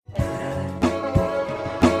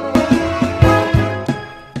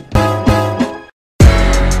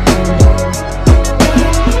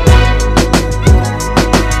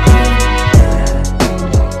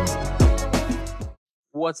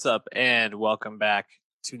What's up, and welcome back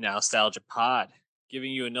to Nostalgia Pod,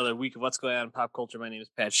 giving you another week of what's going on in pop culture. My name is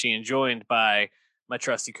Pat Sheehan, joined by my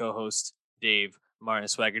trusty co-host, Dave Martin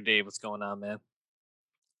Swagger. Dave, what's going on, man?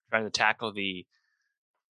 Trying to tackle the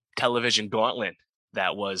television gauntlet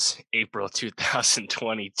that was April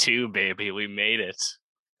 2022, baby. We made it.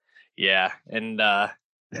 Yeah, and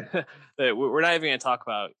we're not even going to talk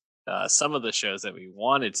about some of the shows that we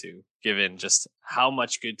wanted to, given just how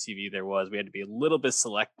much good TV there was. We had to be a little bit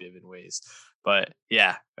selective in ways. But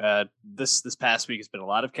yeah, this past week has been a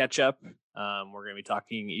lot of catch up. We're going to be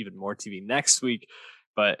talking even more TV next week,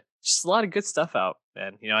 but just a lot of good stuff out.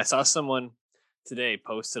 And, you know, I saw someone today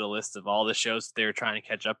posted a list of all the shows that they were trying to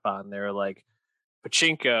catch up on. They were like,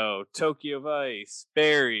 Pachinko, Tokyo Vice,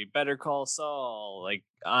 Barry, Better Call Saul, like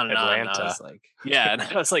on and Atlanta. on. I was like, yeah, and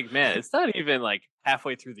I was like, man, it's not even like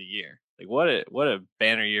halfway through the year. Like, what a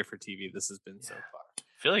banner year for TV this has been so far. I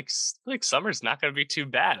feel like summer's not going to be too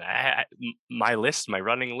bad. My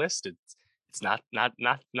running list, it's not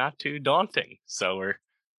too daunting. So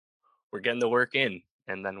we're getting the work in,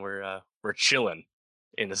 and then we're chilling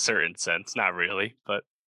in a certain sense. Not really, but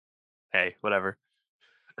hey, whatever.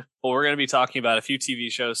 Well, we're going to be talking about a few TV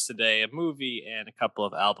shows today, a movie, and a couple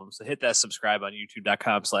of albums. So hit that subscribe on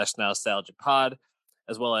youtube.com/nostalgiapod,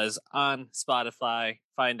 as well as on Spotify.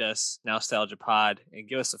 Find us, Nostalgia Pod, and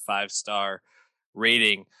give us a 5-star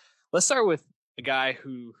rating. Let's start with a guy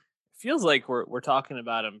who feels like we're talking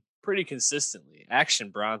about him pretty consistently,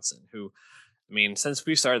 Action Bronson, who, I mean, since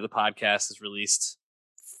we started the podcast, has released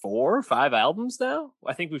 4 or 5 albums now.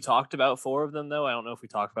 I think we've talked about 4 of them, though. I don't know if we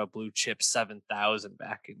talked about Blue Chip 7000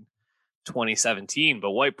 back in 2017,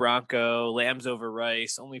 but White Bronco, Lambs Over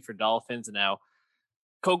Rice, Only for Dolphins, and now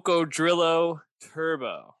Cocodrilo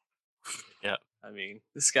Turbo. Yeah. I mean,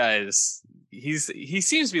 this guy he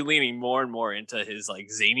seems to be leaning more and more into his like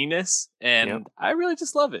zaniness, and I really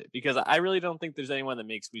just love it because I really don't think there's anyone that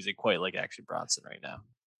makes music quite like Action Bronson right now.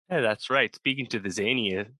 Yeah, that's right. Speaking to the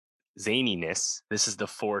zaniness, this is the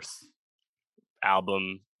 4th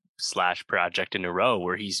album / project in a row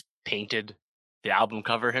where he's painted the album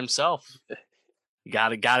cover himself. You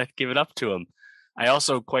gotta give it up to him. I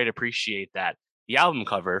also quite appreciate that the album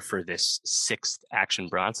cover for this 6th Action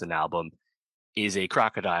Bronson album is a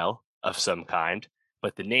crocodile of some kind,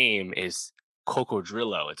 but the name is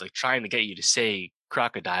Cocodrilo. It's like trying to get you to say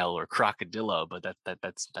crocodile or crocodillo, but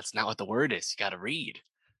that's not what the word is. You gotta read.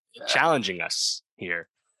 Challenging us here.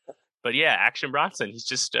 But yeah, Action Bronson, he's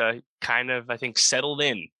just kind of, I think, settled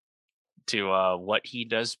in to what he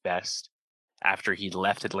does best after he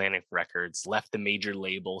left Atlantic Records, left the major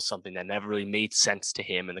label, something that never really made sense to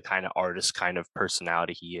him and the kind of artist, kind of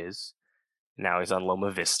personality he is. Now he's on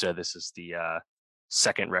Loma Vista. This is the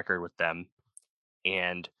 2nd record with them.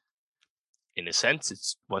 And in a sense,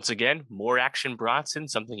 it's once again more Action Bronson,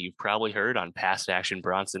 something you've probably heard on past Action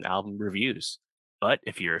Bronson album reviews. But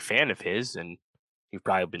if you're a fan of his and you've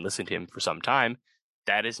probably been listening to him for some time,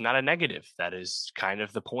 that is not a negative. That is kind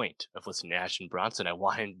of the point of listening to Action Bronson. I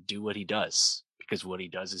want him to do what he does because what he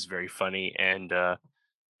does is very funny and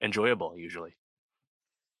enjoyable usually.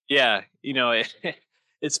 Yeah, you know,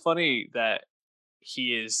 it's funny that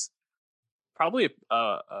he is probably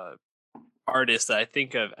a artist that I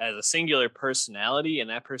think of as a singular personality,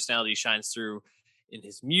 and that personality shines through in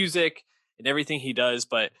his music and everything he does,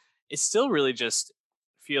 but it still really just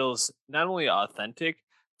feels not only authentic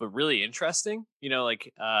but really interesting. You know,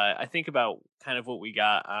 like I think about kind of what we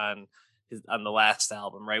got on the last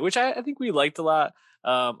album, right? Which I think we liked a lot.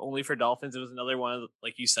 Only for Dolphins, it was another one,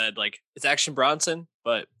 like you said, like it's Action Bronson,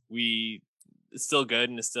 but it's still good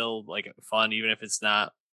and it's still like fun, even if it's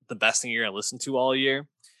not the best thing you're gonna listen to all year.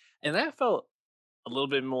 And that felt a little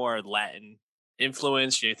bit more Latin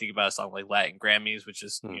influence. You think about a song like Latin Grammys, which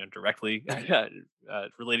is you know directly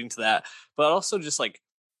relating to that, but also just like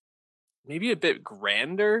maybe a bit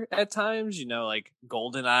grander at times. You know, like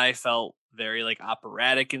Goldeneye felt very like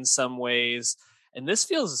operatic in some ways, and this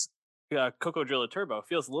feels Cocodrilo Turbo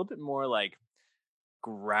feels a little bit more like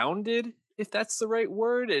grounded, if that's the right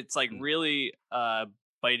word. It's like really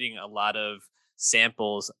biting a lot of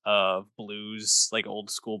samples of blues, like old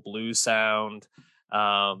school blues sound.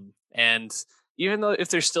 And even though if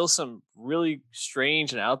there's still some really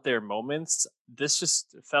strange and out there moments, this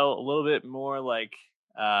just felt a little bit more like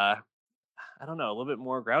I don't know, a little bit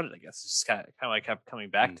more grounded, I guess. It's just kind of like kept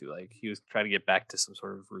coming back to, like he was trying to get back to some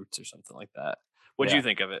sort of roots or something like that. What do you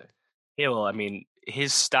think of it? Yeah, well, I mean,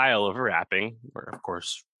 his style of rapping, where of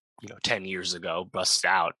course, 10 years ago, bust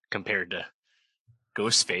out compared to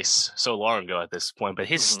Ghostface so long ago at this point, but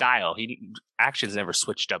his style, Action's never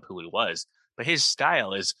switched up who he was, but his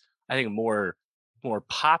style is, I think, more more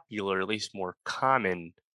popular, at least more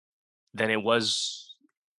common than it was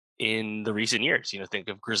in the recent years. Think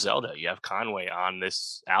of Griselda. You have Conway on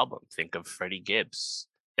this album. Think of Freddie Gibbs,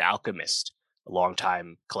 The Alchemist, a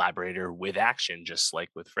longtime collaborator with Action, just like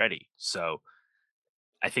with Freddie. So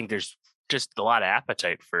I think there's just a lot of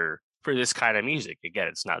appetite for this kind of music. Again,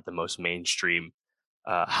 it's not the most mainstream,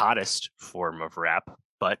 hottest form of rap,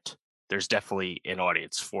 but there's definitely an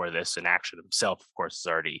audience for this. And Action himself, of course,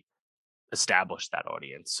 has already established that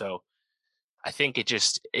audience. So I think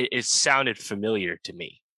it sounded familiar to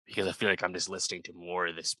me because I feel like I'm just listening to more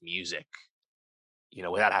of this music,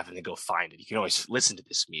 without having to go find it. You can always listen to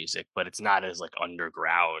this music, but it's not as like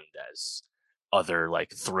underground as other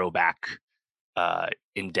like throwback,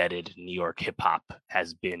 indebted New York hip hop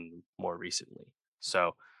has been more recently.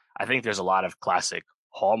 So I think there's a lot of classic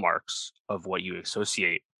hallmarks of what you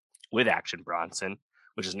associate with Action Bronson,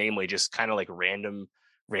 which is namely just kind of like random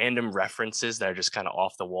references that are just kind of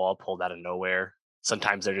off the wall, pulled out of nowhere.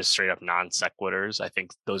 Sometimes they're just straight up non sequiturs. I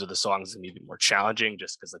think those are the songs that may be more challenging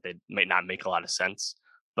just because they might not make a lot of sense,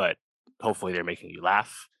 but hopefully they're making you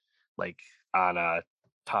laugh. Like on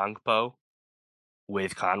Tongpo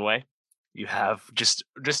with Conway, you have just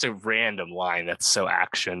a random line that's so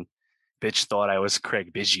Action. Bitch thought I was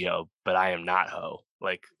Craig Biggio, but I am not ho.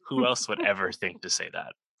 Like, who else would ever think to say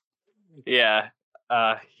that? Yeah.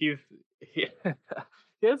 He he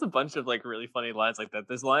has a bunch of like really funny lines like that.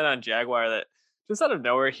 There's a line on Jaguar that just out of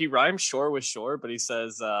nowhere, he rhymes shore with shore, but he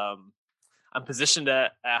says, I'm positioned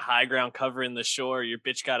at high ground covering the shore. Your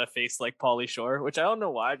bitch got a face like Pauly Shore, which I don't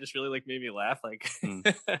know why, just really like made me laugh. Like,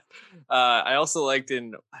 I also liked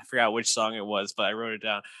I forgot which song it was, but I wrote it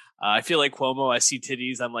down. I feel like Cuomo. I see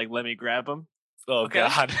titties. I'm like, let me grab them. Oh Okay.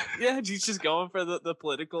 God. Yeah, he's just going for the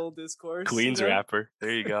political discourse. Queens rapper.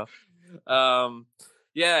 There you go.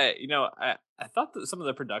 Yeah, I thought that some of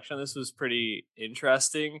the production on this was pretty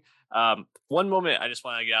interesting. One moment I just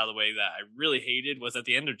want to get out of the way that I really hated was at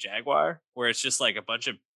the end of Jaguar, where it's just like a bunch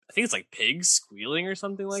of, I think it's like pigs squealing or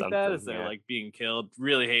something like that as they're like being killed.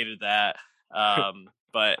 Really hated that.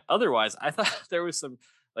 But otherwise, I thought there was some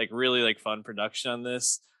like really like fun production on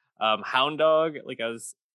this. Hound Dog, like I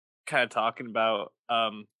was kind of talking about.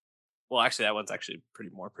 Well, actually, that one's actually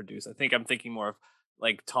pretty more produced. I think I'm thinking more of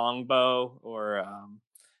like Tongbo or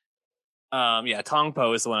yeah,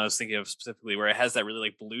 Tongpo is the one I was thinking of specifically, where it has that really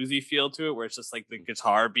like bluesy feel to it, where it's just like the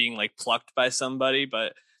guitar being like plucked by somebody,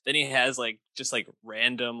 but then he has like just like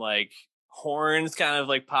random like horns kind of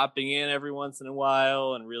like popping in every once in a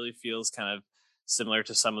while, and really feels kind of similar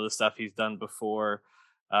to some of the stuff he's done before.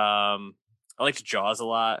 I liked Jaws a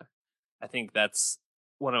lot. I think that's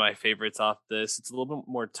one of my favorites off this. It's a little bit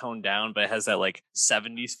more toned down, but it has that like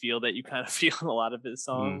 70s feel that you kind of feel in a lot of his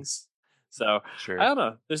songs. So Sure. I don't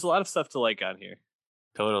know. There's a lot of stuff to like on here.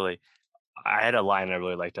 Totally. I had a line I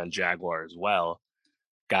really liked on Jaguar as well.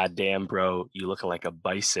 God damn, bro, you looking like a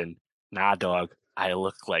bison. Nah, dog, I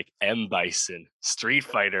look like M. Bison. Street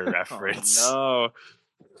Fighter reference. Oh,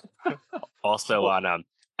 no. Also on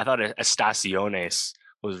I thought Estaciones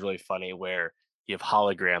was really funny, where you have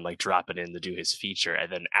Hologram like dropping in to do his feature,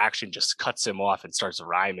 and then Action just cuts him off and starts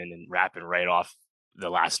rhyming and rapping right off the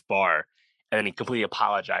last bar. And then he completely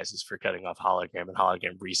apologizes for cutting off Hologram, and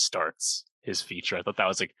Hologram restarts his feature. I thought that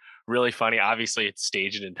was like really funny. Obviously it's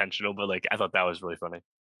staged and intentional, but like I thought that was really funny.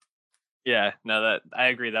 Yeah, no, that I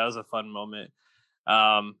agree. That was a fun moment.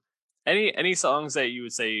 Um, any songs that you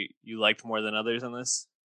would say you liked more than others on this?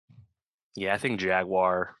 Yeah, I think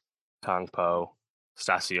Jaguar, Tongpo,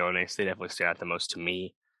 Staciones, they definitely stand out the most to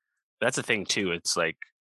me. That's the thing too. It's like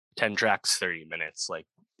 10 tracks, 30 minutes. Like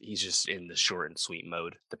he's just in the short and sweet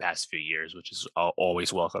mode the past few years, which is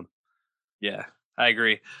always welcome. Yeah, I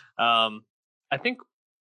agree. I think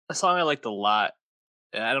a song I liked a lot,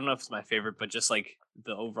 and I don't know if it's my favorite, but just like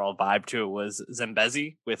the overall vibe to it was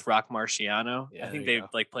Zambezi with Rock Marciano. Yeah, I think there you they go.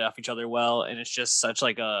 like play off each other well, and it's just such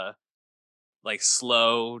like a like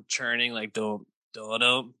slow churning, like don't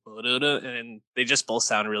and they just both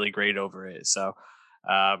sound really great over it. So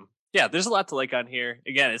yeah, there's a lot to like on here.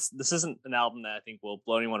 Again, this isn't an album that I think will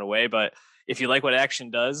blow anyone away, but if you like what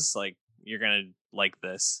Action does, like you're gonna like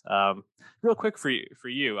this. Real quick for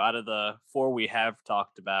you, out of the four we have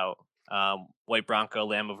talked about, White Bronco,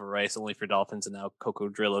 Lamb Over Rice, Only for Dolphins, and now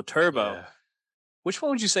Cocodrillo Turbo, Yeah. which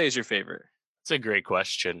one would you say is your favorite? It's a great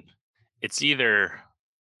question. It's either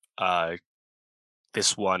uh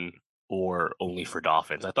this one or Only for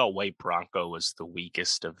Dolphins. I thought White Bronco was the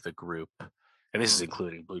weakest of the group. And this is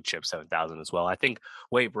including Blue Chip 7000 as well. I think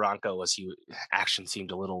White Bronco Action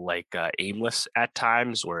seemed a little like aimless at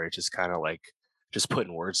times, where it just kind of like just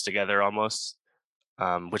putting words together almost,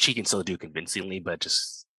 which he can still do convincingly, but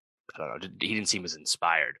just I don't know, he didn't seem as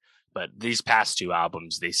inspired. But these past two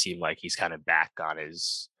albums, they seem like he's kind of back on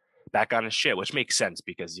his shit, which makes sense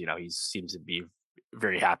because he seems to be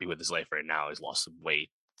very happy with his life right now. He's lost some weight,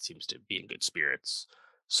 seems to be in good spirits.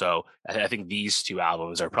 So I think these two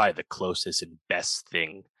albums are probably the closest and best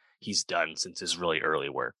thing he's done since his really early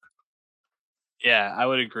work. Yeah, I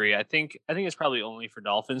would agree. I think it's probably only for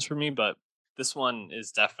Dolphins for me, but this one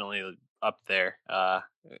is definitely up there.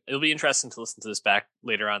 It'll be interesting to listen to this back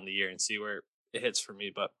later on in the year and see where it hits for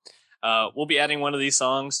me. But we'll be adding one of these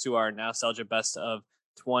songs to our Nostalgia Best of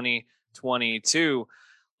 2022.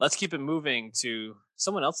 Let's keep it moving to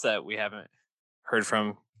someone else that we haven't heard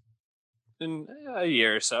from in a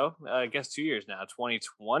year or so. I guess 2 years now.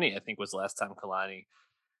 2020, I think, was the last time Kalani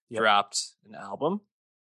dropped an album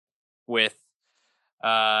with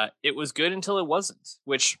It Was Good Until It Wasn't,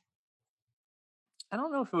 which I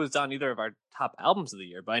don't know if it was on either of our top albums of the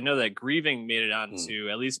year, but I know that Grieving made it on to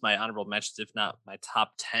at least my honorable mentions, if not my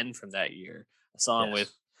top 10 from that year. A song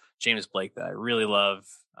with James Blake that I really love.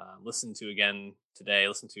 Listened to again today,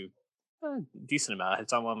 listened to a decent amount.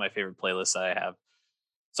 It's on one of my favorite playlists I have.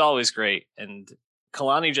 It's always great. And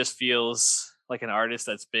Kalani just feels like an artist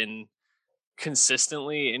that's been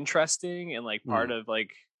consistently interesting and like part of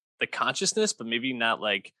like the consciousness, but maybe not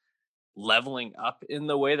like leveling up in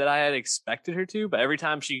the way that I had expected her to. But every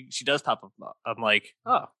time she does pop up, I'm like,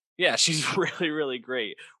 oh yeah, she's really, really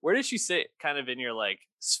great. Where does she sit kind of in your like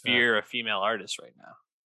sphere of female artists right now?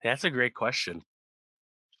 That's a great question.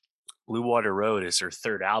 Blue Water Road is her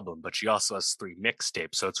third album, but she also has 3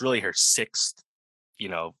 mixtapes. So it's really her 6th,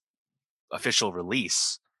 official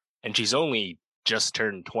release. And she's only just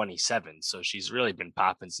turned 27. So she's really been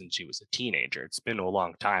popping since she was a teenager. It's been a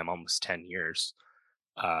long time, almost 10 years.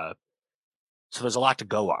 So there's a lot to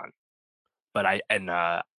go on. But in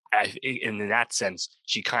that sense,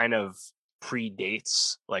 she kind of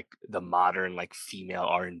predates like the modern like female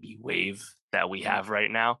R&B wave that we have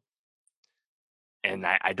right now. And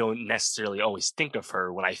I don't necessarily always think of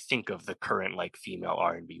her when I think of the current like female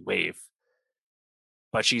R&B wave.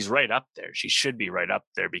 But she's right up there. She should be right up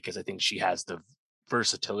there because I think she has the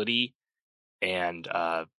versatility and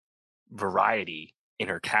variety in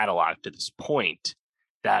her catalog to this point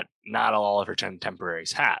that not all of her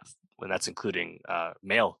contemporaries have. When that's including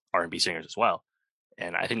male R&B singers as well.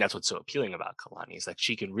 And I think that's what's so appealing about Kalani is that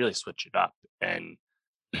she can really switch it up and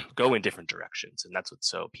go in different directions. And that's what's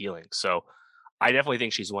so appealing. So I definitely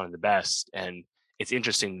think she's one of the best. And it's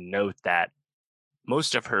interesting to note that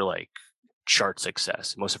most of her like chart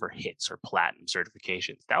success, most of her hits or platinum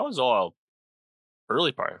certifications, that was all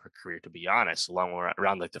early part of her career, to be honest,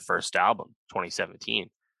 around like the first album, 2017.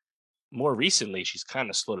 More recently, she's kind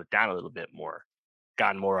of slowed it down a little bit more,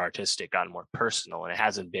 gotten more artistic, gotten more personal, and it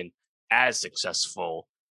hasn't been as successful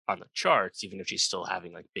on the charts, even if she's still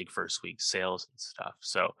having like big first week sales and stuff.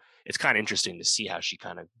 So it's kind of interesting to see how she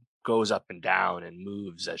kind of goes up and down and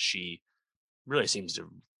moves as she really seems to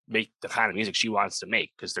make the kind of music she wants to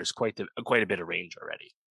make because there's quite a bit of range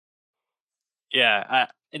already. Yeah,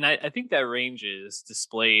 I think that range is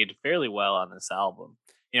displayed fairly well on this album.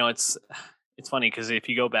 It's funny because if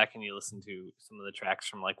you go back and you listen to some of the tracks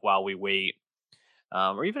from like While We Wait,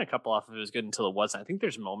 or even a couple off of It Was Good Until It Wasn't, I think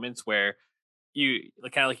there's moments where you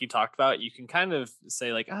kind of like you talked about, you can kind of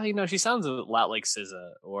say like, oh, she sounds a lot like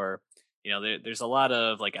SZA, or there's a lot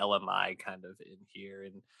of like LMI kind of in here,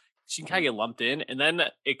 and she can kind of get lumped in, and then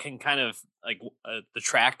it can kind of like the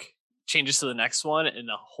track changes to the next one, and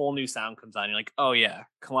a whole new sound comes on. You're like, oh yeah,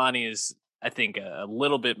 Kalani is, I think, a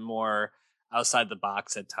little bit more outside the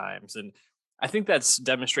box at times, and I think that's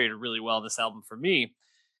demonstrated really well in this album for me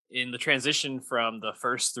in the transition from the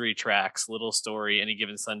first 3 tracks, Little Story, Any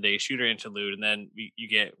Given Sunday, Shooter Interlude, and then you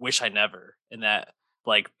get Wish I Never, and that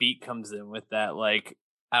like beat comes in with that like,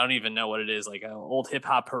 I don't even know what it is, like an old hip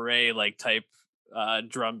hop hooray like type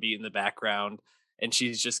drum beat in the background, and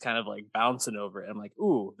she's just kind of like bouncing over it. I'm like,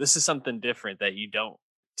 ooh, this is something different that you don't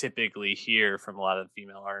typically hear from a lot of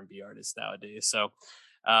female R&B artists nowadays. So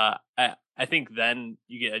I think then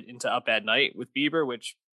you get into Up at Night with Bieber,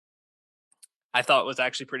 which I thought was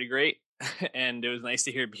actually pretty great. And it was nice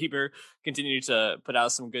to hear Bieber continue to put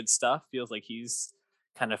out some good stuff. Feels like he's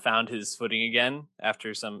kind of found his footing again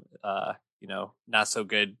after some, not so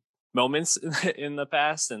good moments in the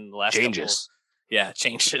past and the last changes.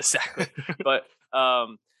 Changes exactly. But I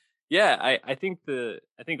think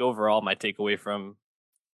overall my takeaway from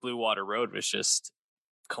Blue Water Road was just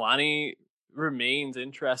Kalani remains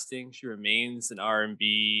interesting. She remains an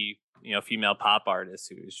R&B, female pop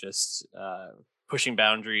artist who's just pushing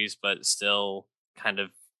boundaries, but still kind of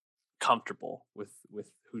comfortable with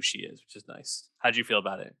who she is, which is nice. How'd you feel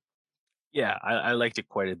about it? Yeah, I liked it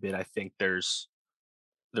quite a bit. I think there's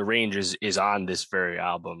the range is on this very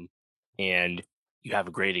album, and you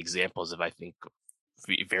have great examples of, I think,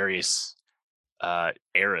 various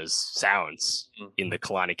eras sounds Mm. in the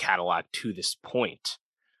Kalani catalog to this point.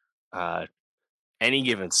 Uh, Any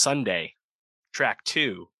Given Sunday, track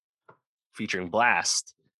 2, featuring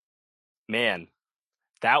Blast. Man,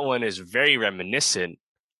 that one is very reminiscent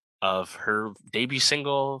of her debut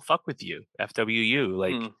single "Fuck With You," FWU.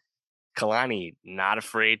 Like, Mm. Kalani not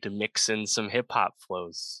afraid to mix in some hip hop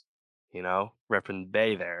flows, repping the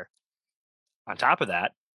Bay there. On top of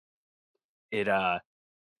that, it I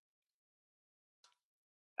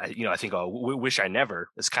think "Wish I Never"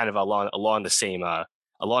 is kind of along the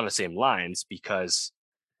same lines, because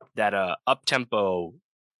that up tempo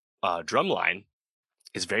drum line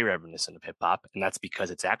is very reminiscent of hip hop, and that's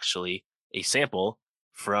because it's actually a sample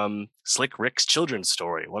from Slick Rick's Children's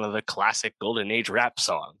Story, one of the classic golden age rap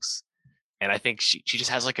songs. And I think she just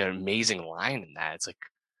has like an amazing line in that. It's like,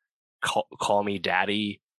 call me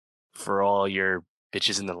daddy for all your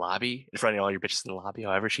bitches in the lobby, in front of all your bitches in the lobby,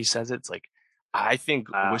 however she says it. It's like, I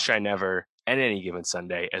think Wow. Wish I Never and Any Given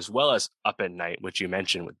Sunday, as well as Up at Night, which you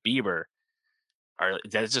mentioned with Bieber,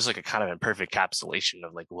 that's just like a kind of a perfect encapsulation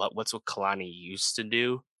of like what's what Kalani used to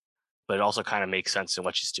do, but it also kind of makes sense in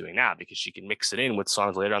what she's doing now, because she can mix it in with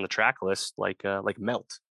songs later on the track list, like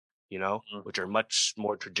Melt, Mm. which are much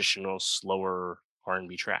more traditional, slower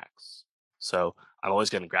R&B tracks. So I'm always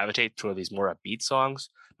going to gravitate toward these more upbeat songs,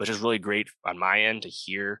 but it's really great on my end to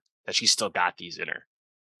hear that she's still got these in her,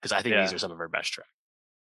 because I think these Yeah. are some of her best tracks.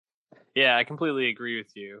 Yeah, I completely agree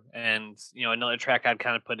with you. And another track I'd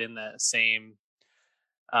kind of put in that same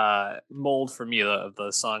mold for me of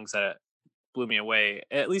the songs that blew me away,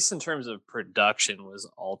 at least in terms of production, was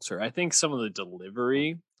Alter. I think some of the Mm.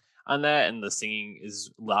 delivery on that and the singing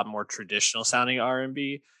is a lot more traditional sounding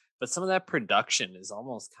R&B, but some of that production is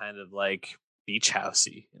almost kind of like beach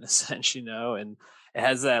housey in a sense, and it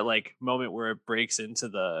has that like moment where it breaks into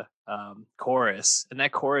the chorus, and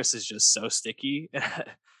that chorus is just so sticky.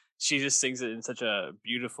 She just sings it in such a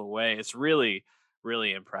beautiful way. It's really,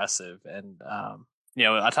 really impressive. And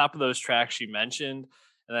on top of those tracks you mentioned,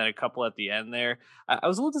 and then a couple at the end there. I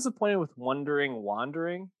was a little disappointed with Wondering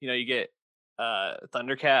Wandering. You get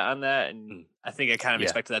Thundercat on that, and Mm. I think I kind of Yeah,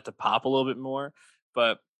 expected that to pop a little bit more.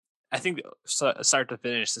 But I think start to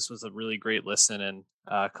finish, this was a really great listen, and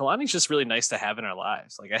Kalani's just really nice to have in our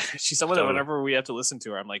lives. Like she's someone that totally, whenever we have to listen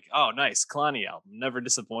to her, I'm like, oh, nice Kalani album. Never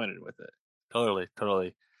disappointed with it.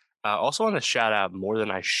 totally. Also want to shout out More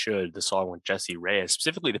Than I Should, the song with Jesse Reyes,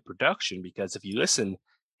 specifically the production, because if you listen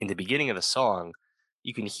in the beginning of the song,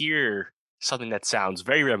 you can hear something that sounds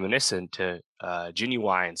very reminiscent to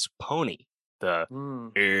Genuine's Pony, the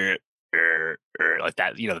Mm. like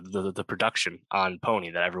that, the production on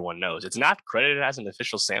Pony that everyone knows. It's not credited as an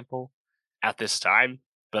official sample at this time,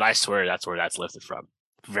 but I swear that's where that's lifted from.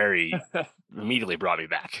 Very immediately brought me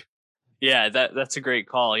back. Yeah, that's a great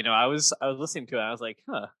call. I was listening to it. And I was like,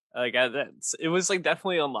 huh. Like it was like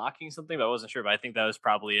definitely unlocking something, but I wasn't sure. But I think that was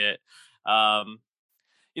probably it. Um,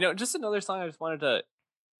 just another song I just wanted to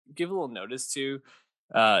give a little notice to.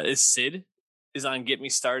 Is Sid is on "Get Me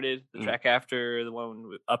Started," the Mm, track after the one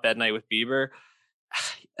with "Up at Night" with Bieber.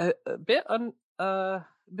 A bit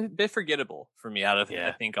bit forgettable for me out of I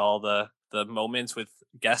yeah. think all the moments with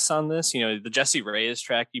guests on this. The Jesse Reyes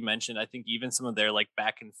track you mentioned. I think even some of their like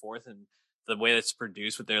back and forth and the way that's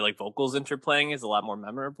produced with their like vocals interplaying is a lot more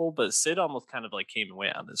memorable. But Sid almost kind of like came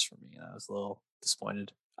away on this for me, and I was a little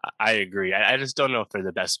disappointed. I agree. I just don't know if they're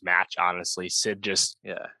the best match, honestly. Sid just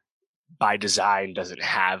Yeah, by design doesn't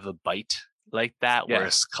have a bite like that, yeah.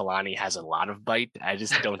 whereas Kalani has a lot of bite. I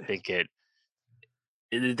just don't think they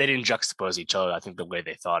didn't juxtapose each other, I think, the way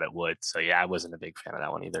they thought it would. So yeah, I wasn't a big fan of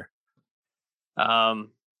that one either. um,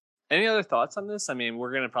 any other thoughts on this? I mean,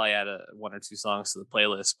 we're gonna probably add one or two songs to the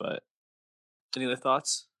playlist, but any other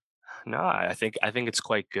thoughts? No, I think it's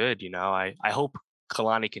quite good. I hope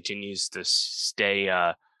Kalani continues to stay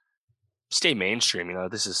mainstream.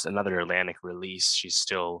 This is another Atlantic release. She's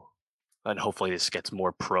still, and hopefully this gets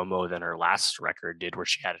more promo than her last record did, where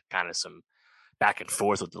she had kind of some back and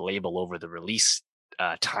forth with the label over the release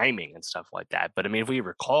timing and stuff like that. But I mean, if we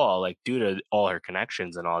recall, like, due to all her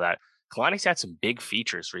connections and all that, Kalani's had some big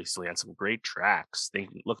features recently on some great tracks. They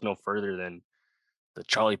look no further than the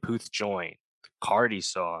Charlie Puth joint, the Cardi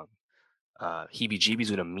song, Heebie Jeebies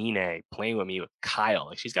with Amine, Playing With Me with Kyle.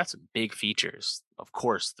 Like, she's got some big features. Of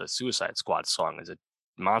course, the Suicide Squad song is a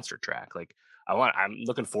monster track. Like, I'm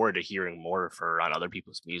looking forward to hearing more of her on other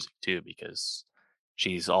people's music too, because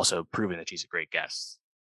she's also proven that she's a great guest.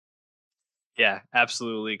 Yeah,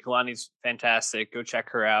 absolutely. Kalani's fantastic. Go check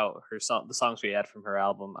her out. The songs we had from her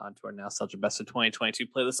album onto our Nostalgia Best of 2022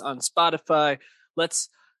 playlist on Spotify. Let's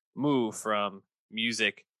move from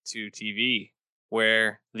music to TV,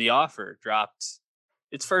 where The Offer dropped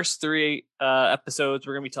its first three episodes.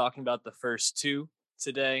 We're going to be talking about the first two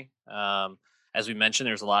today. As we mentioned,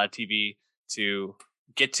 there's a lot of TV to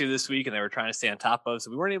get to this week, and they were trying to stay on top of,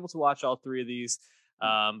 so we weren't able to watch all three of these.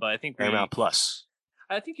 But Paramount Plus.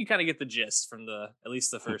 I think you kind of get the gist from at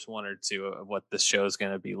least the first one or two of what this show is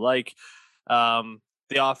going to be like.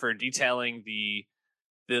 The Offer detailing the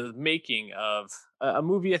making of a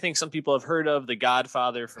movie I think some people have heard of, The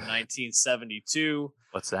Godfather from 1972.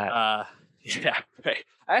 What's that? Yeah, right.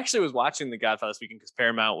 I actually was watching The Godfather this weekend because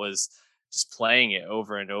Paramount was just playing it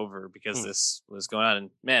over and over because this was going on. And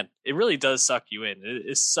man, it really does suck you in. It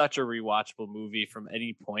is such a rewatchable movie from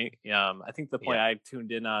any point. I think the point I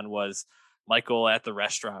tuned in on was Michael at the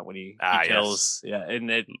restaurant when he kills. Yes. Yeah, and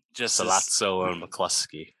it just Sollozzo and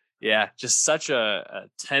McCluskey. Yeah, just such a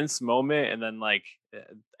tense moment, and then like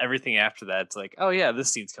everything after that, it's like, oh yeah,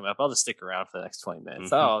 this scene's coming up. I'll just stick around for the next 20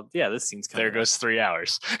 minutes. Oh yeah, this scene's coming. There goes 3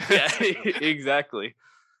 hours. Yeah, exactly.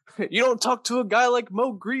 You don't talk to a guy like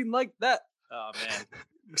Mo Green like that. Oh man,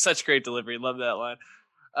 such great delivery. Love that line.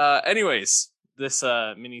 Anyways, this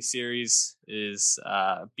mini series is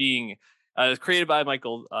being created by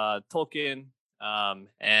Michael Tolkien,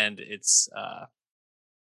 and it's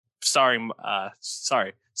starring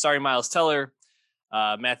Miles Teller,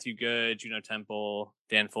 Matthew Good, Juno Temple,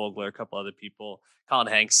 Dan Fogler, a couple other people. Colin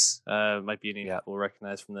Hanks might be a name people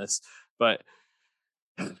recognize from this, but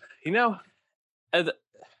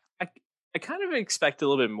I kind of expect a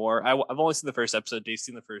little bit more. I've only seen the first episode. Dave's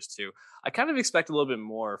seen the first two. I kind of expect a little bit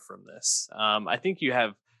more from this. I think you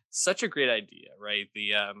have such a great idea, right?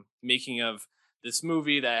 The making of this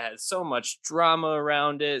movie that has so much drama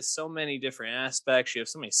around it, so many different aspects. You have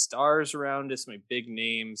so many stars around it, so many big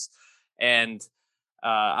names. And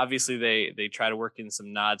obviously they try to work in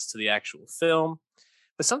some nods to the actual film.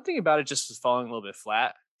 But something about it just was falling a little bit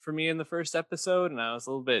flat for me in the first episode. And I was a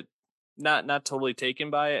little bit not totally taken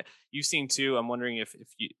by it. You've seen two. I'm wondering if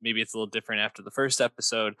maybe it's a little different after the first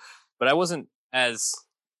episode, but I wasn't as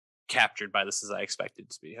captured by this as I expected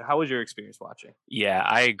to be. How was your experience watching? Yeah,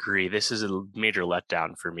 I agree. This is a major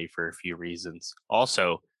letdown for me for a few reasons.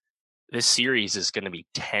 Also, this series is going to be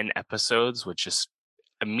 10 episodes, which just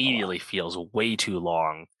immediately feels way too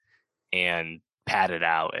long and padded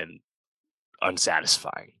out and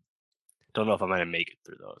unsatisfying. Don't know if I'm going to make it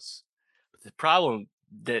through those. But the problem,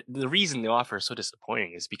 the reason The Offer is so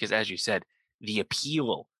disappointing is because, as you said, the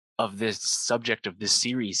appeal of this subject of this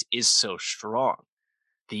series is so strong.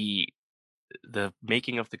 The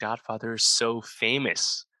making of The Godfather is so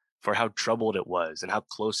famous for how troubled it was and how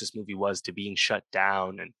close this movie was to being shut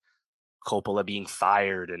down, and Coppola being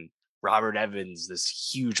fired, and Robert Evans,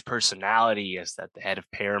 this huge personality as the head of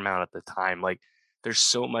Paramount at the time. Like, there's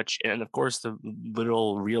so much, and of course the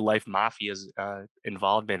little real life mafia's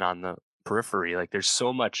involvement on the periphery. Like, there's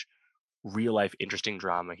so much real life interesting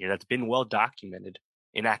drama here that's been well documented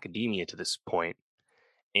in academia to this point.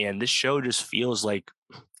 And this show just feels like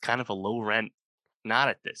kind of a low rent nod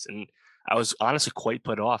at this. And I was honestly quite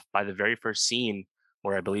put off by the very first scene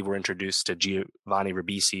where I believe we're introduced to Giovanni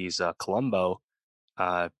Ribisi's Columbo,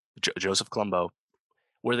 Joseph Columbo,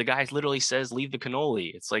 where the guy literally says, "Leave the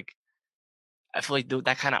cannoli." It's like, I feel like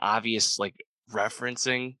that kind of obvious like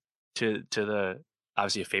referencing to the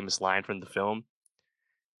obviously a famous line from the film.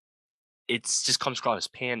 It's just comes across as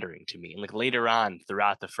pandering to me. And like later on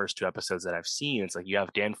throughout the first two episodes that I've seen, it's like you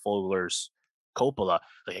have Dan Fogler's Coppola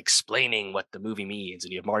like explaining what the movie means,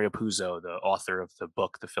 and you have Mario Puzo, the author of the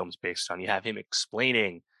book the film's based on. You have him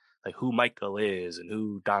explaining like who Michael is and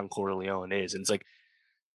who Don Corleone is. And it's like,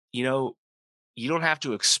 you don't have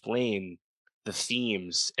to explain the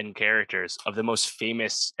themes and characters of the most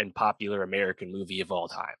famous and popular American movie of all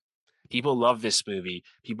time. People love this movie.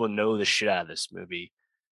 People know the shit out of this movie.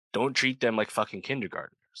 Don't treat them like fucking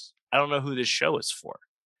kindergartners. I don't know who this show is for,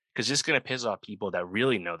 because it's going to piss off people that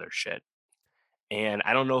really know their shit. And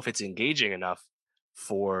I don't know if it's engaging enough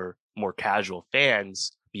for more casual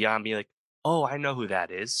fans beyond being like, oh, I know who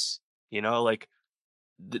that is. Like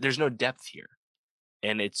there's no depth here.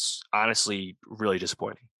 And it's honestly really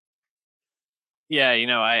disappointing. Yeah,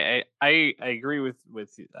 I agree with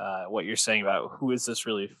what you're saying about who is this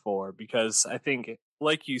really for, because I think,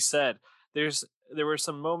 like you said, there were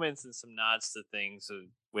some moments and some nods to things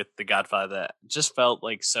with The Godfather that just felt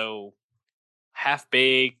like so half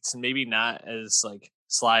baked and maybe not as like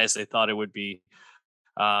sly as they thought it would be.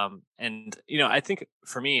 And I think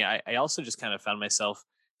for me, I also just kind of found myself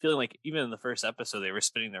feeling like even in the first episode they were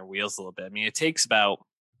spinning their wheels a little bit. I mean, it takes about,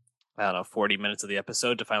 I don't know, 40 minutes of the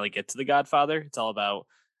episode to finally get to the Godfather. It's all about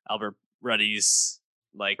Albert Ruddy's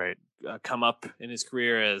like Right. come up in his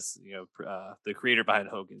career as, the creator behind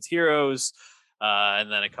Hogan's Heroes,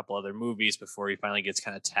 and then a couple other movies before he finally gets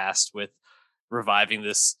kind of tasked with reviving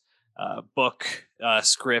this book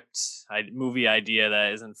script movie idea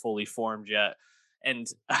that isn't fully formed yet. And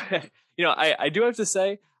I do have to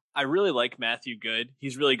say I really like Matthew Good.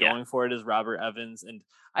 He's really Yeah. going for it as Robert Evans, and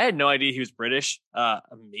I had no idea he was British.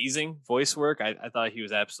 Amazing voice work. I thought he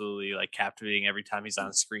was absolutely like captivating every time he's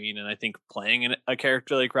on screen. And I think playing a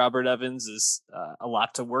character like Robert Evans is a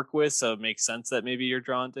lot to work with. So it makes sense that maybe you're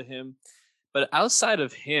drawn to him. But outside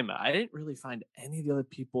of him, I didn't really find any of the other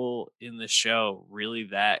people in the show really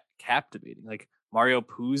that captivating. Like Mario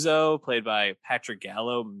Puzo, played by Patrick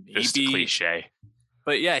Gallo, Just maybe. cliche.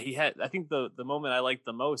 But yeah, he had. I think the moment I liked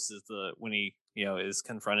the most is when he is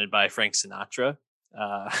confronted by Frank Sinatra.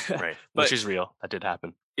 Right. But Which is real. That did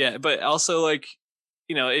happen. yeah, but also like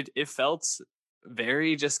it felt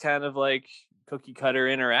very just kind of like cookie cutter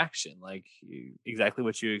interaction, like exactly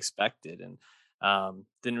what you expected, and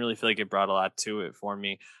didn't really feel like it brought a lot to it for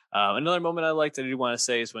me. Another moment I liked, I do want to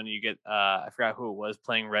say, is when you get I forgot who it was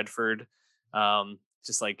playing Redford.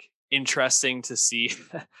 Just like interesting to see.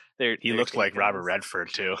 He looked like Robert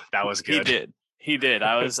Redford too. That was good. He did.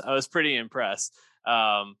 I was pretty impressed.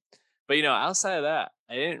 But outside of that,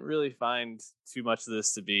 I didn't really find too much of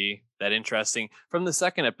this to be that interesting. From the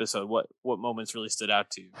second episode, what moments really stood out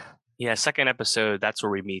to you? Yeah, second episode, that's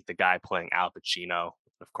where we meet the guy playing Al Pacino.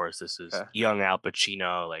 Of course, this is young Al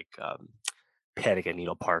Pacino. Like Panic at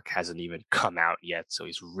Needle Park hasn't even come out yet, so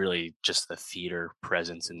he's really just the theater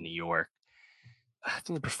presence in New York. I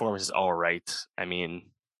think the performance is all right. I mean,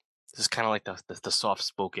 this is kind of like the soft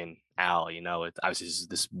spoken Al. Obviously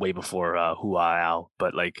this is way before Hua Al,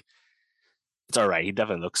 but like it's all right. He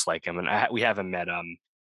definitely looks like him, and we haven't met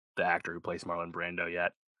the actor who plays Marlon Brando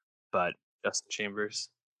yet, but Justin Chambers.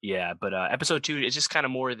 Yeah, but episode 2 is just kind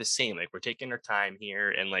of more of the same. Like we're taking our time here,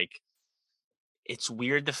 and like it's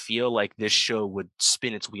weird to feel like this show would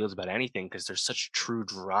spin its wheels about anything because there's such true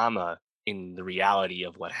drama in the reality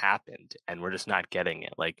of what happened, and we're just not getting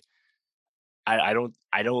it. Like I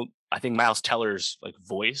think Miles Teller's like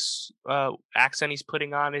voice accent he's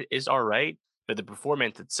putting on it is all right, but the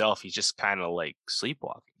performance itself, he's just kind of like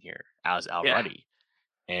sleepwalking here as Al Ruddy.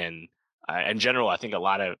 And in general, I think a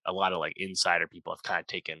lot of like insider people have kind of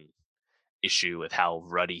taken issue with how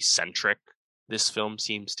Ruddy centric this film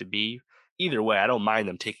seems to be. Either way, I don't mind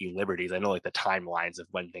them taking liberties. I know like the timelines of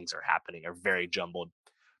when things are happening are very jumbled,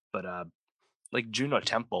 but like Juno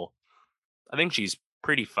Temple, I think she's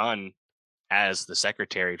pretty fun as the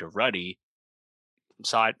secretary to Ruddy.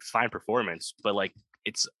 Saw it, fine performance, but like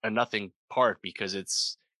it's a nothing part because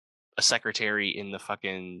it's a secretary in the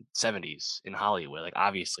fucking 70s in Hollywood. Like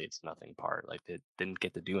obviously it's nothing part. Like they didn't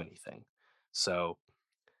get to do anything. So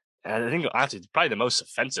and I think honestly it's probably the most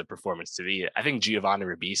offensive performance to me. I think Giovanni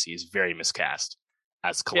Ribisi is very miscast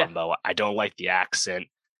as Columbo. Yeah. I don't like the accent.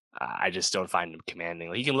 I just don't find him commanding.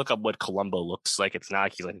 Like, you can look up what Columbo looks like. It's not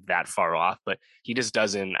like he's like that far off, but he just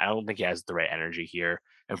doesn't. I don't think he has the right energy here.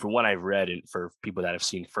 And from what I've read, and for people that have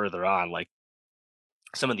seen further on, like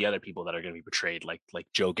some of the other people that are going to be portrayed, like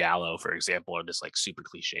Joe Gallo, for example, are just like super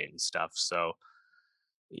cliche and stuff. So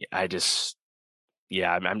I'm just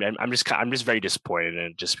very disappointed in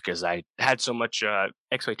it just because I had so much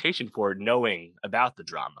expectation for it, knowing about the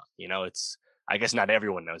drama. I guess not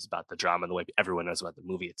everyone knows about the drama the way everyone knows about the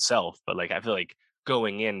movie itself, but like I feel like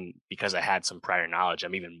going in, because I had some prior knowledge,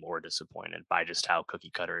 I'm even more disappointed by just how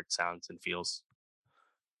cookie cutter it sounds and feels.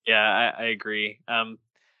 Yeah, I agree. I'm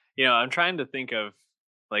trying to think of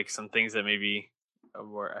like some things that maybe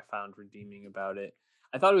where I found redeeming about it.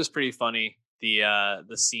 I thought it was pretty funny, the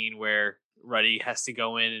scene where Ruddy has to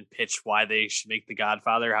go in and pitch why they should make The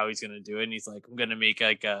Godfather, how he's going to do it, and he's like, I'm going to make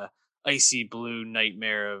like a icy blue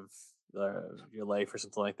nightmare of your life or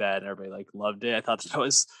something like that, and everybody like loved it. I thought that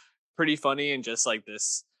was pretty funny and just like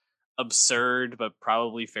this absurd but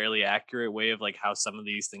probably fairly accurate way of like how some of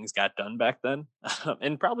these things got done back then,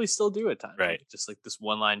 and probably still do at times. Right. Like, just like this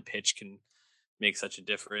one line pitch can make such a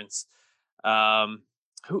difference.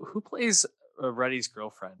 Who plays Ruddy's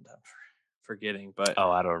girlfriend? I'm forgetting, but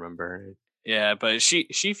I don't remember. Yeah, but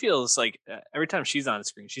she feels like every time she's on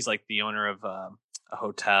screen, she's like the owner of a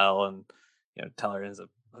hotel, and Teller ends up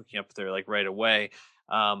hooking up with her like right away.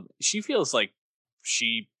 She feels like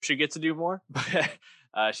she should get to do more, but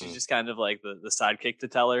she's just kind of like the sidekick to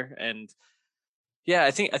Teller. And yeah,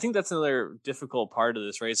 I think that's another difficult part of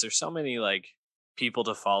this, right? There's so many like people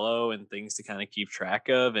to follow and things to kind of keep track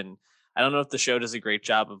of, and I don't know if the show does a great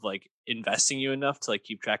job of like investing you enough to like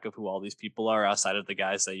keep track of who all these people are outside of the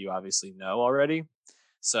guys that you obviously know already.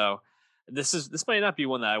 So this might not be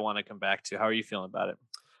one that I want to come back to. How are you feeling about it?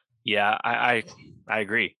 Yeah, I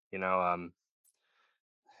agree. In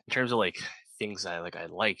terms of like things I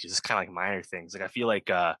like, just kind of like minor things. Like I feel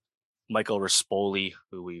like Michael Rispoli,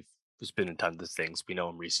 who's been in tons of things. We know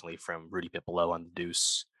him recently from Rudy Pipolo on The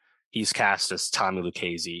Deuce. He's cast as Tommy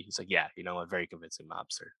Lucchese. He's like, yeah, a very convincing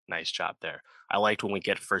mobster. Nice job there. I liked when we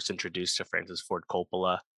get first introduced to Francis Ford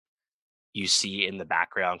Coppola. You see in the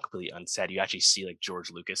background, completely unsaid, you actually see like George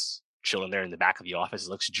Lucas chilling there in the back of the office. It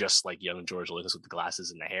looks just like young George Lucas with the glasses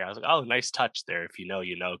and the hair. I was like, oh, nice touch there. If you know,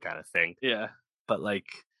 you know, kind of thing. Yeah. But like,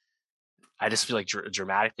 I just feel like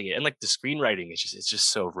dramatically, and like the screenwriting is it's just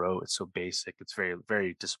so rote. It's so basic. It's very,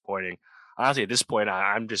 very disappointing. Honestly, at this point,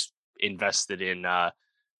 I'm just invested in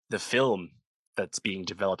the film that's being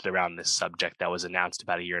developed around this subject that was announced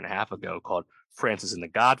about a year and a half ago, called Francis and the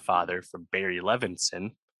Godfather, from Barry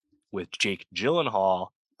Levinson, with Jake Gyllenhaal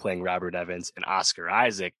playing Robert Evans and Oscar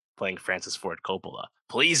Isaac playing Francis Ford Coppola.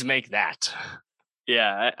 Please make that.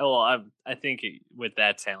 Yeah, I think with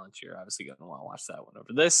that talent, you're obviously going to want to watch that one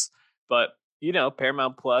over this. But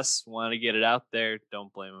Paramount Plus wanted to get it out there.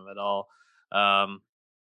 Don't blame them at all.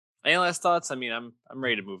 Any last thoughts? I mean, I'm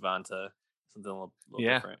ready to move on to something a little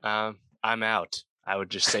different. I'm out. I would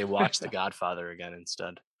just say watch The Godfather again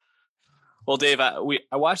instead. Well, Dave, I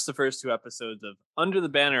watched the first 2 episodes of Under the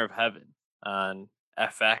Banner of Heaven on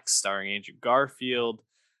FX, starring Andrew Garfield,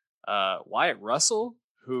 Wyatt Russell,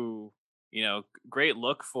 who great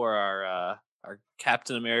look for our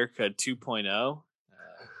Captain America 2.0.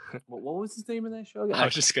 What was his name in that show again? I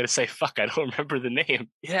was just gonna say, fuck, I don't remember the name.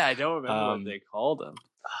 Yeah, I don't remember what they called him.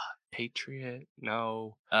 Patriot?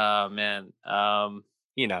 No. Oh man.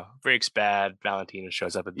 Breaks bad. Valentino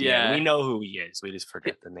shows up at the end. We know who he is. We just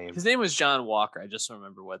forget the name. His name was John Walker. I just don't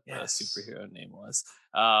remember what the superhero name was.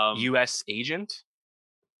 U.S. Agent?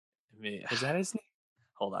 Is that his name?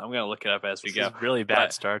 Hold on, I'm gonna look it up as we go. Really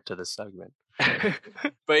bad start to the segment.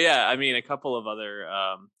 But yeah, I mean, a couple of other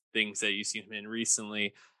things that you've seen him in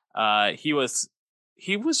recently. He was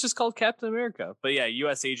just called Captain America, but yeah,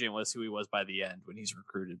 U.S. Agent was who he was by the end when he's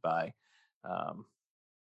recruited by,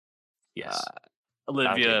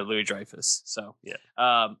 Olivia Louis-Dreyfus. So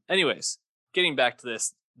yeah. Anyways, getting back to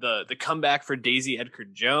this, the comeback for Daisy Edgar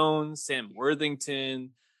Jones, Sam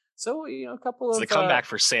Worthington. So a couple of the comeback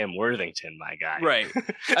for Sam Worthington, my guy. Right.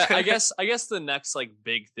 I guess the next like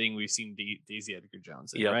big thing we've seen Daisy Edgar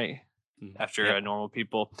Jones in, right? After Normal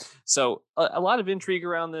People. So a lot of intrigue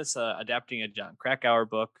around this, adapting a John Krakauer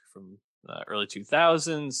book from the early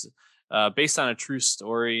 2000s, based on a true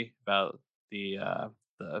story about the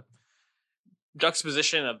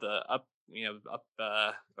juxtaposition of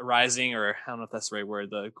the rising, or I don't know if that's the right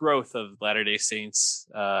word, the growth of Latter-day Saints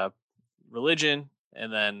religion,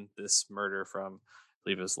 and then this murder from, I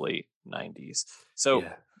believe it was late 90s. So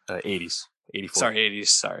 80s, 84. Sorry, 80s.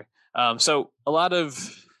 Sorry. So a lot of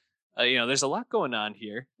there's a lot going on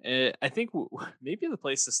here. I think maybe the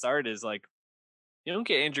place to start is like, you don't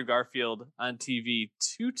get Andrew Garfield on TV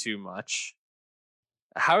too much.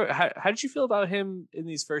 How did you feel about him in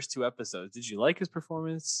these first 2 episodes? Did you like his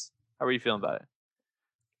performance? How were you feeling about it?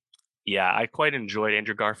 Yeah, I quite enjoyed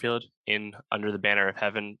Andrew Garfield in Under the Banner of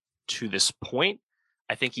Heaven to this point.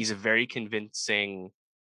 I think he's a very convincing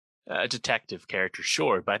detective character,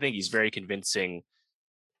 sure, but I think he's very convincing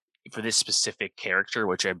for this specific character,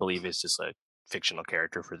 which I believe is just a fictional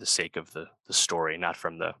character for the sake of the story, not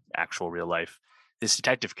from the actual real life. This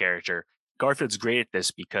detective character, Garfield's great at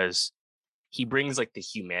this because he brings like the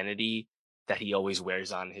humanity that he always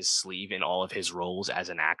wears on his sleeve in all of his roles as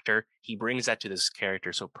an actor. He brings that to this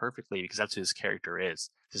character so perfectly because that's who this character is.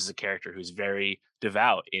 This is a character who's very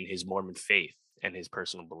devout in his Mormon faith and his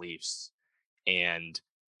personal beliefs, and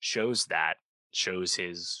shows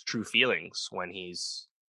his true feelings when he's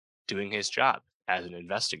doing his job as an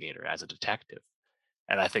investigator, as a detective.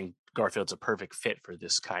 And I think Garfield's a perfect fit for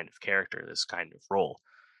this kind of character, this kind of role.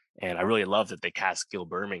 And I really love that they cast Gil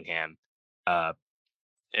Birmingham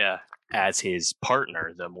as his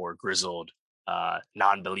partner, the more grizzled,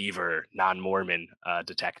 non-believer, non-Mormon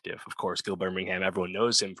detective. Of course, Gil Birmingham, everyone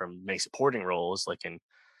knows him from many supporting roles like in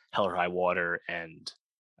Hell or High Water and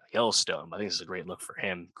Yellowstone. I think this is a great look for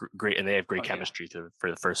him. Great, and they have great chemistry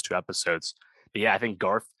for the first 2 episodes. But yeah, I think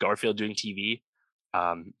Garfield doing TV,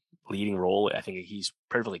 leading role, I think he's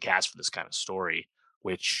perfectly cast for this kind of story,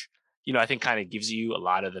 which, I think kind of gives you a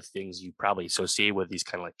lot of the things you probably associate with these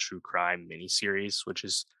kind of like true crime miniseries, which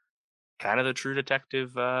is kind of the True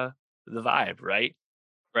Detective, the vibe, right?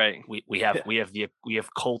 Right. We have we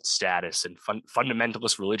have cult status and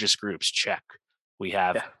fundamentalist religious groups. Check. We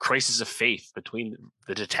have Yeah. crisis of faith between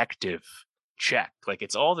the detective. Check. Like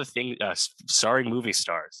it's all the things. Starring movie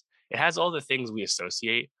stars. It has all the things we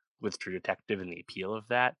associate with True Detective and the appeal of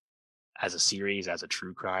that as a series, as a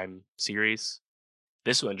true crime series.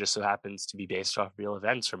 This one just so happens to be based off real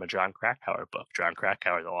events from a John Krakauer book. John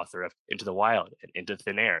Krakauer, the author of Into the Wild and Into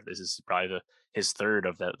Thin Air. This is probably his third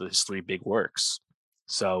of his three big works.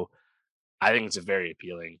 So I think it's a very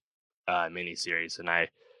appealing miniseries, and I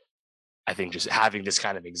think just having this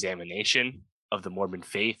kind of examination of the Mormon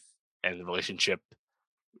faith and the relationship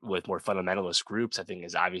with more fundamentalist groups, I think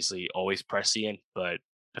is obviously always prescient. But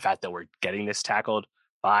the fact that we're getting this tackled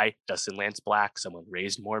by Dustin Lance Black, someone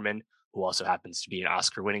raised Mormon, who also happens to be an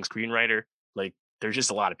Oscar-winning screenwriter, like there's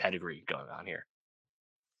just a lot of pedigree going on here.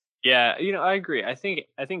 Yeah, I agree. I think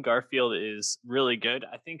Garfield is really good.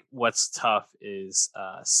 I think what's tough is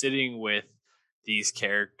sitting with these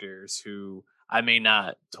characters who I may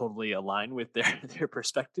not totally align with their their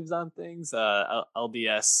perspectives on things.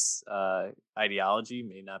 LDS ideology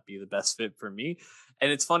may not be the best fit for me,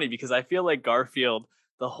 and it's funny because I feel like Garfield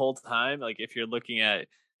the whole time. Like if you're watching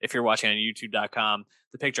on YouTube.com,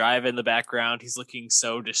 the picture I have in the background, he's looking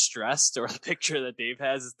so distressed, or the picture that Dave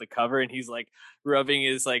has is the cover, and he's like rubbing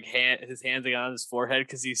his hands on his forehead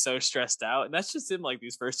because he's so stressed out. And that's just him like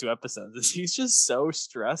these first two episodes. He's just so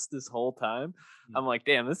stressed this whole time. I'm like,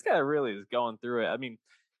 damn, this guy really is going through it. I mean,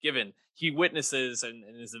 given he witnesses and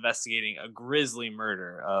is investigating a grisly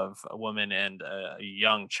murder of a woman and a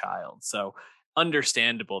young child. So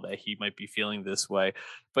understandable that he might be feeling this way.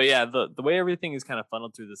 But yeah, the way everything is kind of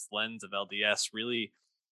funneled through this lens of LDS really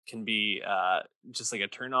can be just like a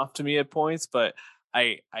turn off to me at points. But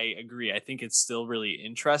I agree. I think it's still really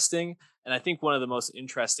interesting, and I think one of the most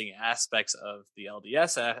interesting aspects of the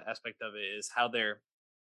LDS aspect of it is how they're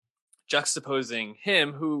juxtaposing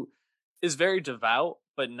him, who is very devout,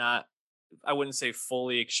 but not, I wouldn't say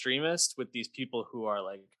fully extremist, with these people who are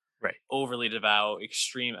like Right. overly devout,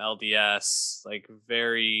 extreme LDS, like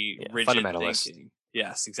very rigid Fundamentalist. thinking.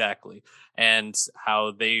 Yes, exactly. And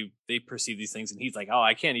how they perceive these things, and he's like, "Oh,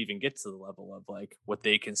 I can't even get to the level of like what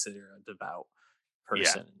they consider a devout Yeah.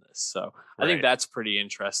 person in this." So I think Right. that's pretty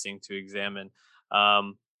interesting to examine.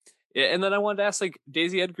 Um, yeah, and then I wanted to ask, like,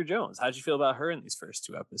 Daisy Edgar Jones, how'd you feel about her in these first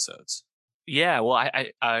two episodes? Yeah, well,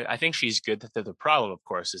 I think she's good. That the problem, of